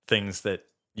things that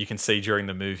you can see during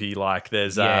the movie. Like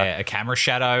there's a camera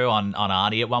shadow on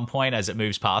Arnie at one point as it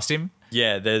moves past him.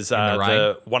 Yeah, there's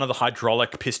one of the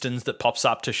hydraulic pistons that pops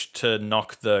up to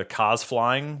knock the cars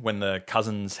flying when the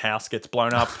cousin's house gets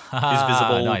blown up is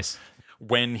visible. Nice.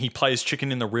 When he plays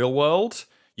chicken in the real world,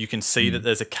 you can see that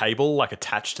there's a cable like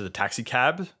attached to the taxi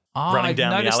cab running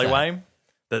down the alleyway.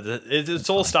 It's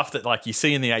all stuff that like you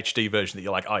see in the HD version that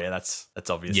you're like, oh yeah, that's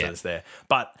obvious that it's there.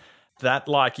 But that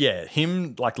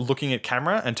him like looking at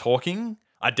camera and talking,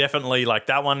 I definitely like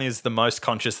that one is the most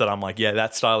conscious that I'm like, yeah,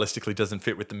 that stylistically doesn't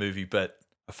fit with the movie, but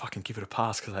I fucking give it a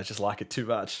pass because I just like it too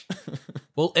much.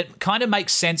 Well, it kind of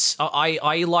makes sense.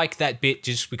 I like that bit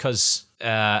just because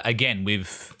again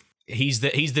he's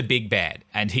the big bad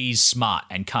and he's smart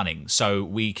and cunning, so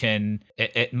we can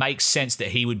it makes sense that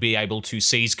he would be able to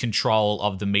seize control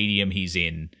of the medium he's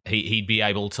in. He'd be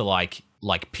able to like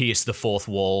pierce the fourth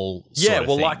wall sort of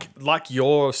thing. like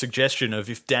your suggestion of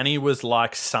if Danny was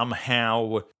like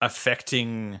somehow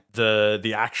affecting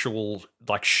the actual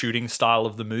like shooting style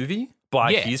of the movie by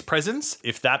Yeah. his presence.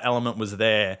 If that element was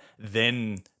there,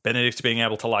 then Benedict being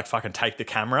able to like fucking take the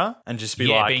camera and just be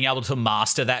like, being able to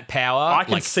master that power. I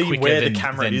can like, see quicker where than- the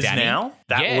camera than is Danny. now.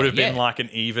 That Yeah, would have been yeah. like an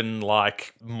even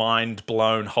like mind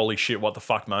blown, holy shit, what the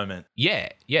fuck moment. Yeah.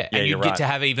 And you you're get right. to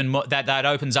have even more, that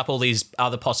opens up all these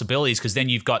other possibilities, because then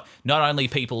you've got not only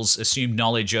people's assumed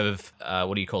knowledge of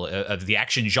of the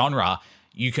action genre,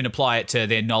 you can apply it to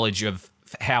their knowledge of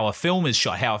how a film is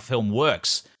shot, how a film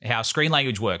works, how screen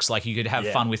language works. Like you could have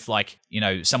fun with like,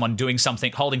 someone doing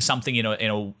something, holding something in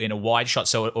a wide shot,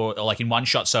 so or like in one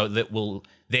shot, so that will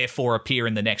therefore appear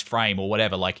in the next frame or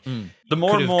whatever. Like The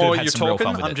more and more you're some real talking,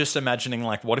 fun with I'm it. just imagining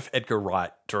like, what if Edgar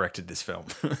Wright directed this film?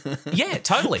 Yeah,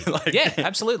 totally. Yeah,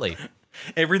 absolutely.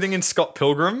 Everything in Scott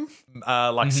Pilgrim, like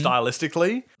Mm-hmm.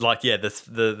 stylistically, like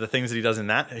the things that he does in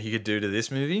that, he could do to this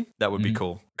movie. That would be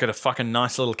cool. Got a fucking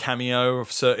nice little cameo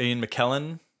of Sir Ian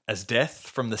McKellen as Death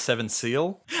from The Seventh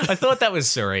Seal. I thought that was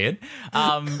Syrian.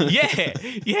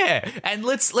 Yeah. And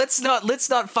let's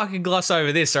not fucking gloss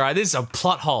over this, all right? This is a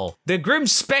plot hole. The grim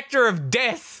specter of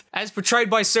death, as portrayed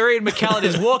by Syrian McKellen,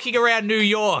 is walking around New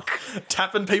York,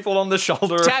 Tapping people on the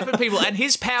shoulder. tapping people, and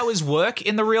his powers work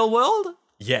in the real world.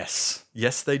 Yes,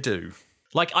 they do.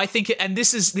 Like, I think, and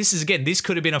this is again, this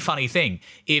could have been a funny thing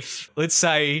if, let's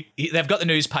say, they've got the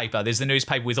newspaper. There's the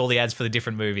newspaper with all the ads for the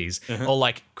different movies, all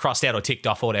like crossed out or ticked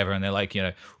off or whatever, and they're like,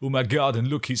 oh my god, and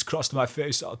look, he's crossed my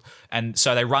face out. And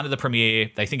so they run to the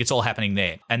premiere. They think it's all happening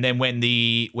there, and then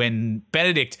when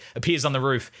Benedict appears on the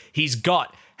roof, he's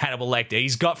got Hannibal Lecter,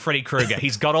 he's got Freddy Krueger,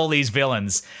 he's got all these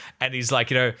villains, and he's like,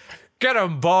 get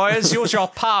them, boys, use your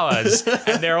powers,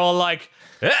 and they're all like.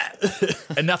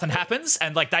 And nothing happens,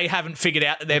 and like they haven't figured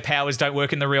out that their powers don't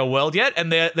work in the real world yet,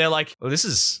 and they're like, well, this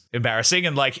is embarrassing,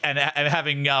 and like and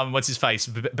having what's his face,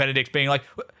 Benedict being like,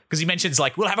 because he mentions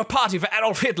like, we'll have a party for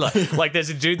Adolf Hitler. Like there's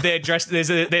a dude there dressed,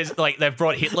 there's like they've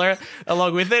brought Hitler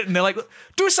along with it, and they're like,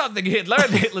 do something, Hitler,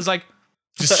 and Hitler's like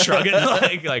just shrugging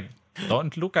like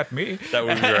don't look at me. That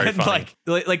would be very and funny.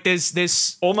 Like there's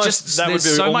Almost just, that would there's be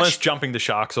so almost much jumping the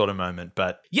shark sort of moment,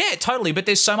 but yeah, totally. But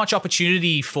there's so much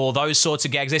opportunity for those sorts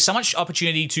of gags. There's so much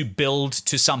opportunity to build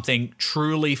to something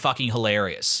truly fucking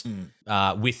hilarious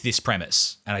with this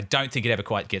premise, and I don't think it ever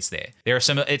quite gets there. There are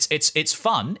some. It's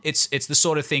fun. It's the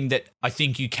sort of thing that I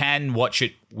think you can watch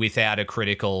it without a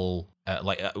critical,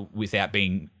 without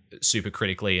being super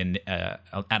critically and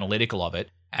analytical of it,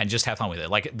 and just have fun with it.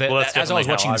 Like that's as I was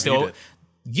definitely watching how this, I viewed it.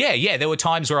 Yeah. There were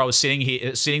times where I was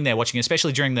sitting there watching,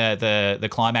 especially during the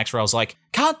climax, where I was like,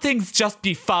 "Can't things just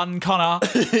be fun, Connor?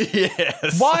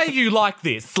 yes. Why are you like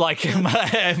this?" Like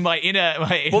my inner.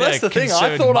 Well, that's the thing. I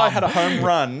concerned thought I mum had a home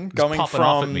run going popping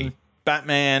off at from me.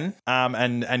 Batman,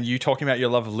 and you talking about your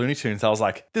love of Looney Tunes. I was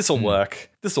like, this will work.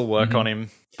 This will work on him.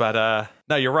 But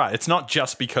no, you're right. It's not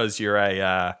just because you're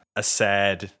a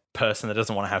sad person that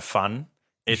doesn't want to have fun.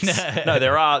 It's no,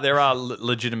 there are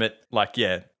legitimate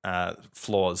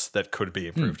flaws that could be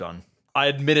improved on. I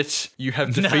admit it. You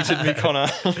have defeated me, Connor.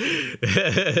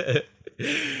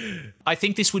 I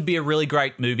think this would be a really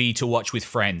great movie to watch with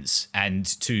friends and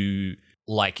to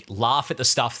like laugh at the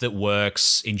stuff that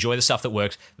works, enjoy the stuff that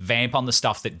works, vamp on the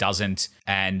stuff that doesn't,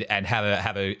 and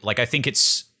have a like. I think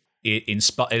it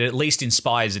at least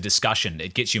inspires a discussion.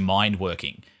 It gets your mind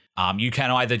working. You can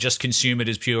either just consume it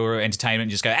as pure entertainment and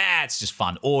just go, it's just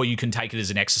fun, or you can take it as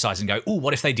an exercise and go,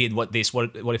 what if they did what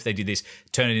if they did this,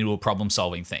 turn it into a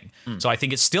problem-solving thing. So I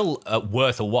think it's still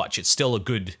worth a watch. It's still a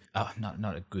good, not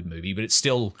a good movie, but it's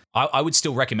still, I would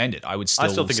still recommend it. I would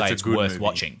still think say it's a it's good worth movie.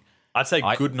 watching. I'd say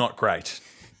good, not great.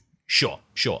 Sure,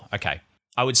 okay.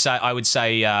 I would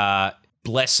say,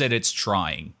 blessed it's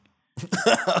trying.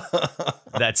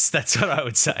 That's what I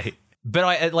would say. But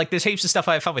I like there's heaps of stuff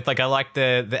I have fun with. Like I like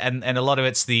the and a lot of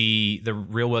it's the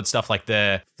real world stuff. Like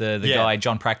the guy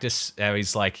John Practice,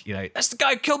 he's like, that's the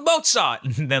guy who killed Mozart.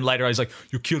 And then later he's like,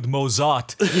 you killed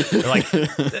Mozart. Like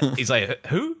he's like,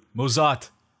 who?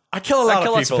 Mozart. I kill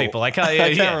lots of people. I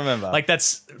can't remember. Like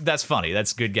that's funny.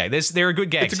 That's a good gag. There are good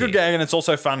gags. It's a good gag, and it's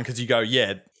also fun because you go,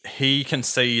 he can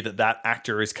see that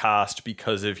actor is cast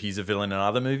because of he's a villain in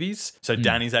other movies. So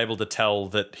Danny's able to tell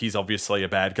that he's obviously a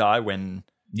bad guy when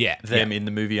them in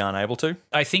the movie aren't able to.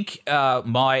 I think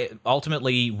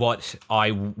ultimately what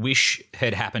I wish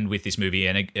had happened with this movie,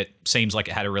 and it seems like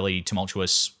it had a really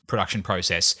tumultuous production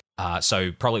process,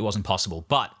 so probably wasn't possible.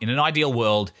 But in an ideal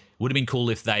world, it would have been cool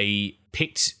if they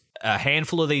picked a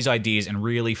handful of these ideas and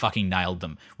really fucking nailed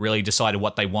them, really decided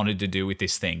what they wanted to do with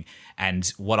this thing. And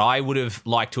what I would have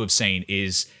liked to have seen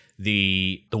is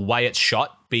the way it's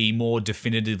shot be more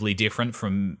definitively different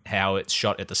from how it's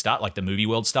shot at the start, like the movie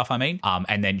world stuff, I mean,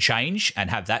 and then change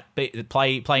and have that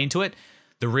play into it.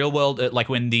 The real world, like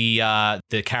when the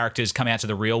characters come out to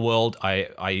the real world,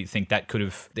 I think there could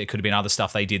have been other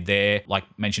stuff they did there. Like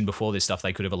mentioned before, there's stuff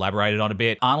they could have elaborated on a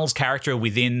bit. Arnold's character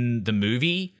within the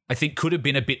movie, I think, could have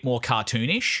been a bit more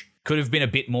cartoonish. Could have been a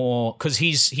bit more, because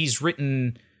he's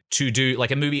written to do,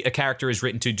 like, a character is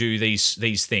written to do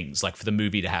these things, like for the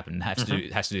movie to happen, has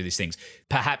to do these things.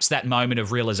 Perhaps that moment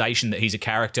of realization that he's a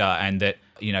character and that,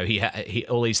 you know, he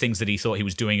all these things that he thought he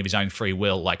was doing of his own free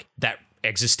will, like that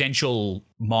existential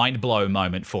mind blow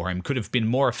moment for him could have been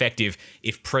more effective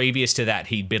if previous to that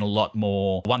he'd been a lot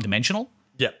more one-dimensional.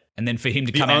 Yep. And then for him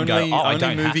to come out and go, oh, I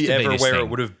don't have to be this thing. The only movie ever where it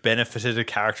would have benefited a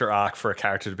character arc for a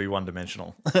character to be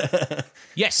one-dimensional.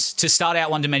 Yes, to start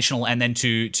out one-dimensional and then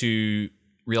to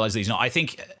realize that he's not. I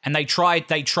think, and they try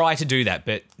to do that,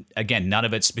 but again, none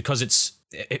of it's, because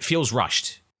it feels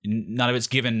rushed. None of it's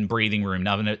given breathing room.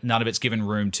 None of it's given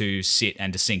room to sit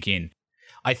and to sink in.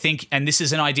 I think, and this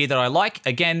is an idea that I like.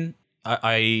 Again,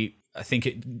 I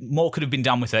think more could have been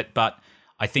done with it, but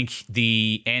I think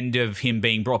the end of him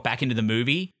being brought back into the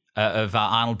movie, of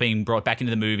Arnold being brought back into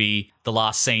the movie, the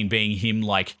last scene being him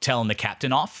like telling the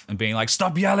captain off and being like,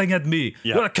 "Stop yelling at me!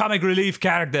 Yeah. You're a comic relief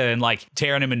character," and like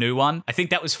tearing him a new one. I think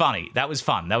that was funny. That was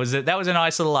fun. That was a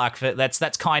nice little arc. That's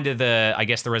kind of the, I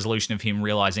guess, the resolution of him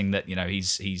realizing that, you know,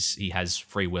 he has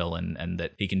free will and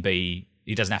that he can be.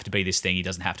 He doesn't have to be this thing. He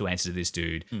doesn't have to answer to this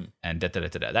dude. And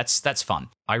da-da-da-da-da. That's fun.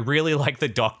 I really like the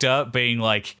Doctor being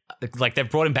like they've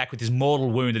brought him back with this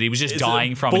mortal wound that he was just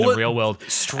dying from in the real world.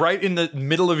 Straight in the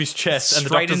middle of his chest. And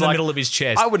straight in the middle of his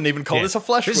chest. I wouldn't even call this a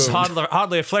flesh wound. This is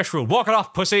hardly a flesh wound. Walk it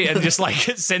off, pussy. And just like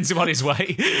sends him on his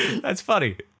way. That's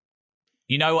funny.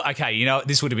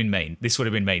 This would have been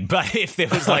mean. But if there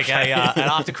was like an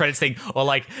after credits thing or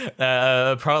like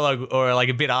a prologue or like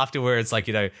a bit after where it's like,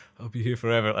 you know, I'll be here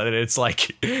forever. And it's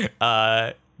like,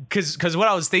 because what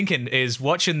I was thinking is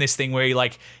watching this thing where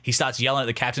he starts yelling at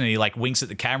the captain and he like winks at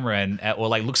the camera or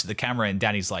like looks at the camera and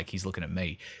Danny's like, he's looking at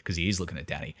me because he is looking at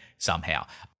Danny somehow.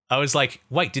 I was like,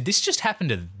 wait, did this just happen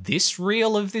to this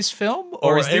reel of this film?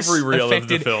 Or is every reel of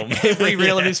the film? Every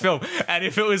reel of this film. And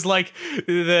if it was like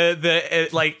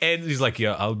the end, he's like,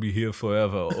 yeah, I'll be here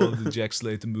forever. All the Jack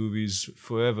Slater movies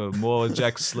forever. More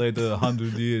Jack Slater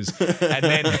 100 years. And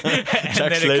then it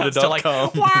cuts to like,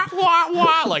 wah, wah,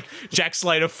 wah. Like Jack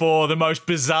Slater 4, the most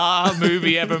bizarre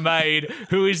movie ever made.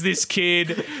 Who is this kid?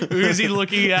 Who is he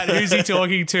looking at? Who's he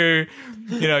talking to?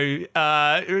 You know,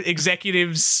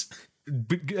 executives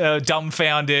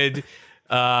dumbfounded.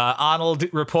 Arnold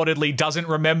reportedly doesn't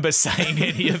remember saying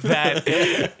any of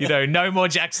that. You know, no more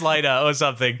Jack Slater or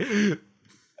something.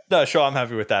 No, sure, I'm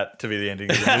happy with that to be the ending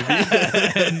of the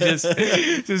movie.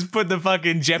 And just put the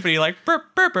fucking Jeopardy like burr,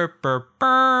 burr, burr, burr,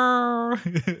 burr.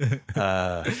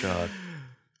 God.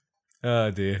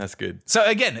 Oh dear, that's good. So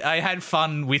again, I had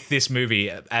fun with this movie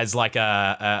as like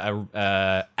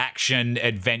a action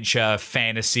adventure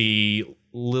fantasy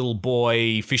little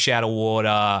boy fish out of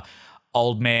water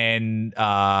old man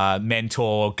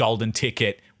mentor golden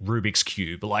ticket Rubik's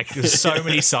Cube. Like there's so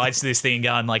many sides to this thing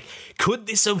going like, could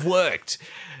this have worked?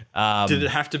 Did it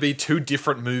have to be two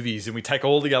different movies and we take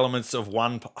all the elements of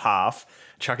one half,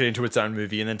 chuck it into its own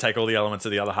movie, and then take all the elements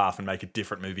of the other half and make a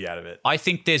different movie out of it? I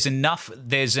think there's enough.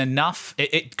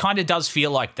 It kind of does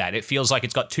feel like that. It feels like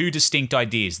it's got two distinct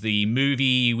ideas: the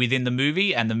movie within the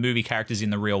movie and the movie characters in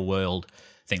the real world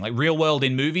thing. Like real world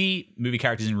in movie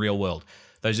characters in real world.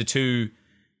 Those are two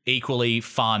equally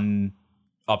fun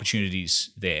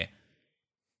opportunities there.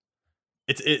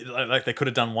 Like they could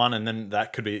have done one and then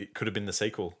that could have been the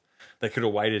sequel. They could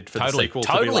have waited for the sequel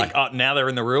to be like, oh, now they're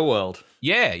in the real world.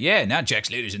 Yeah. Now Jack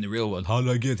Slater's in the real world. How did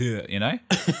I get here? You know?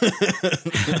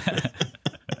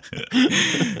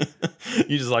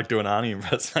 You just like doing Arnie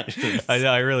impersonations. I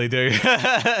know, I really do.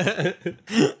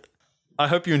 I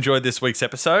hope you enjoyed this week's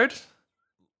episode.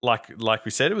 Like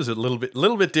we said, it was a little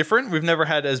bit different. We've never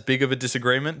had as big of a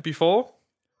disagreement before.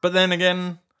 But then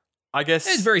again, I guess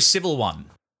it's a very civil one.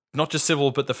 Not just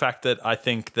civil, but the fact that I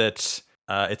think that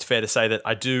it's fair to say that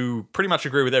I do pretty much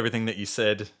agree with everything that you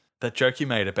said. That joke you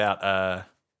made about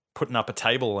putting up a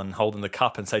table and holding the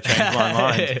cup and say, change my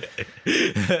mind.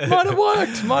 Might have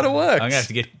worked. I'm going to have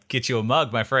to get you a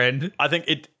mug, my friend. I think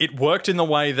it worked in the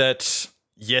way that,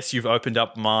 yes, you've opened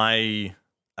up my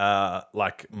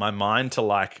my mind to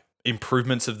like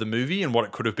improvements of the movie and what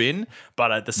it could have been.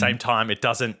 But at the same time, it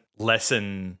doesn't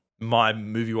lessen my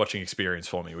movie watching experience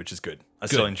for me, which is good. I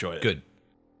still enjoyed it. Good.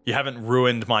 You haven't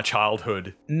ruined my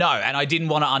childhood. No, and I didn't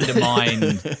want to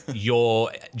undermine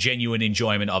your genuine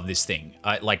enjoyment of this thing.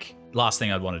 Last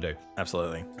thing I'd want to do.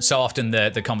 Absolutely. So often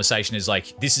the conversation is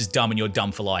like, this is dumb and you're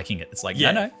dumb for liking it. It's like,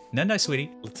 no,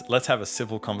 sweetie. Let's have a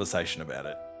civil conversation about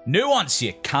it. Nuance,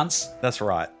 you cunts. That's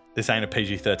right. This ain't a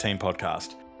PG-13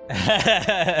 podcast.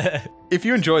 If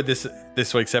you enjoyed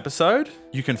this week's episode,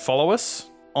 you can follow us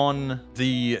on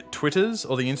the Twitters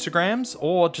or the Instagrams,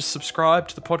 or just subscribe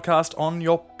to the podcast on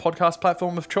your podcast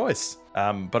platform of choice.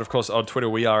 But of course, on Twitter,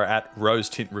 we are at Rose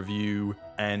Tint Review,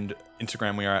 and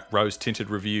Instagram, we are at Rose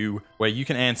Tinted Review, where you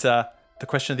can answer the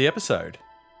question of the episode.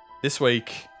 This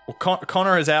week,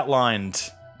 Connor has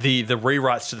outlined the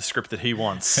rewrites to the script that he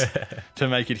wants to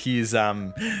make it his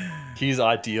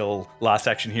ideal last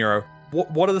action hero.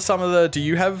 What are some of the? Do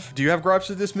you have gripes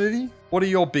with this movie? What are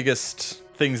your biggest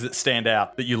things that stand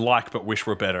out that you like but wish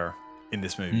were better in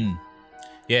this movie?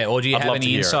 Yeah, or do you have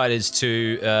any insight as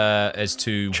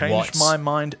to change my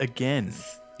mind again?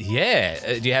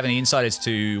 Yeah, do you have any insight as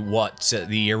to what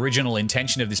the original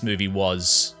intention of this movie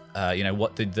was?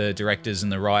 What did the directors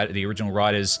and the original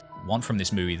writers want from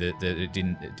this movie that it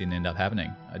didn't end up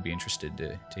happening? I'd be interested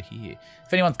to hear.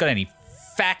 If anyone's got any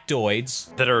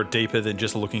factoids that are deeper than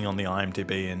just looking on the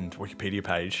IMDb and Wikipedia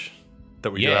page that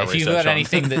we do our if you've research got on.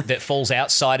 anything that falls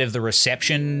outside of the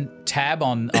reception tab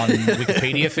on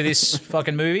Wikipedia for this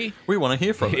fucking movie, we want to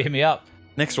hear from hit me up.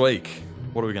 Next week,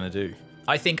 what are we going to do?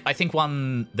 I think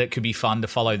one that could be fun to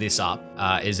follow this up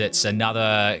is it's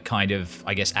another kind of,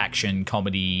 I guess, action,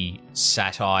 comedy,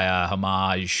 satire,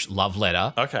 homage, love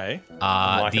letter. Okay.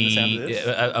 I'm liking the sound of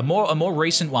this. A more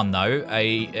recent one, though,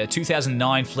 a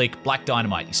 2009 flick, Black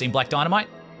Dynamite. You seen Black Dynamite?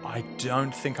 I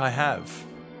don't think I have.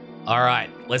 All right,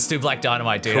 let's do Black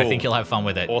Dynamite, dude. Cool. I think you'll have fun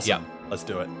with it. Awesome. Yep. Let's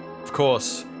do it. Of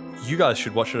course, you guys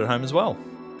should watch it at home as well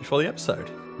before the episode.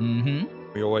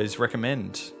 Mm-hmm. We always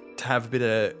recommend to have a bit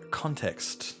of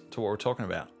context to what we're talking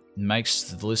about. Makes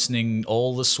the listening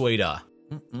all the sweeter.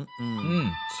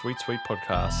 Sweet, sweet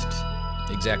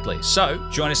podcast. Exactly. So,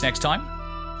 join us next time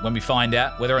when we find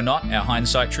out whether or not our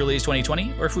hindsight truly is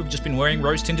 20/20, or if we've just been wearing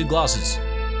rose-tinted glasses.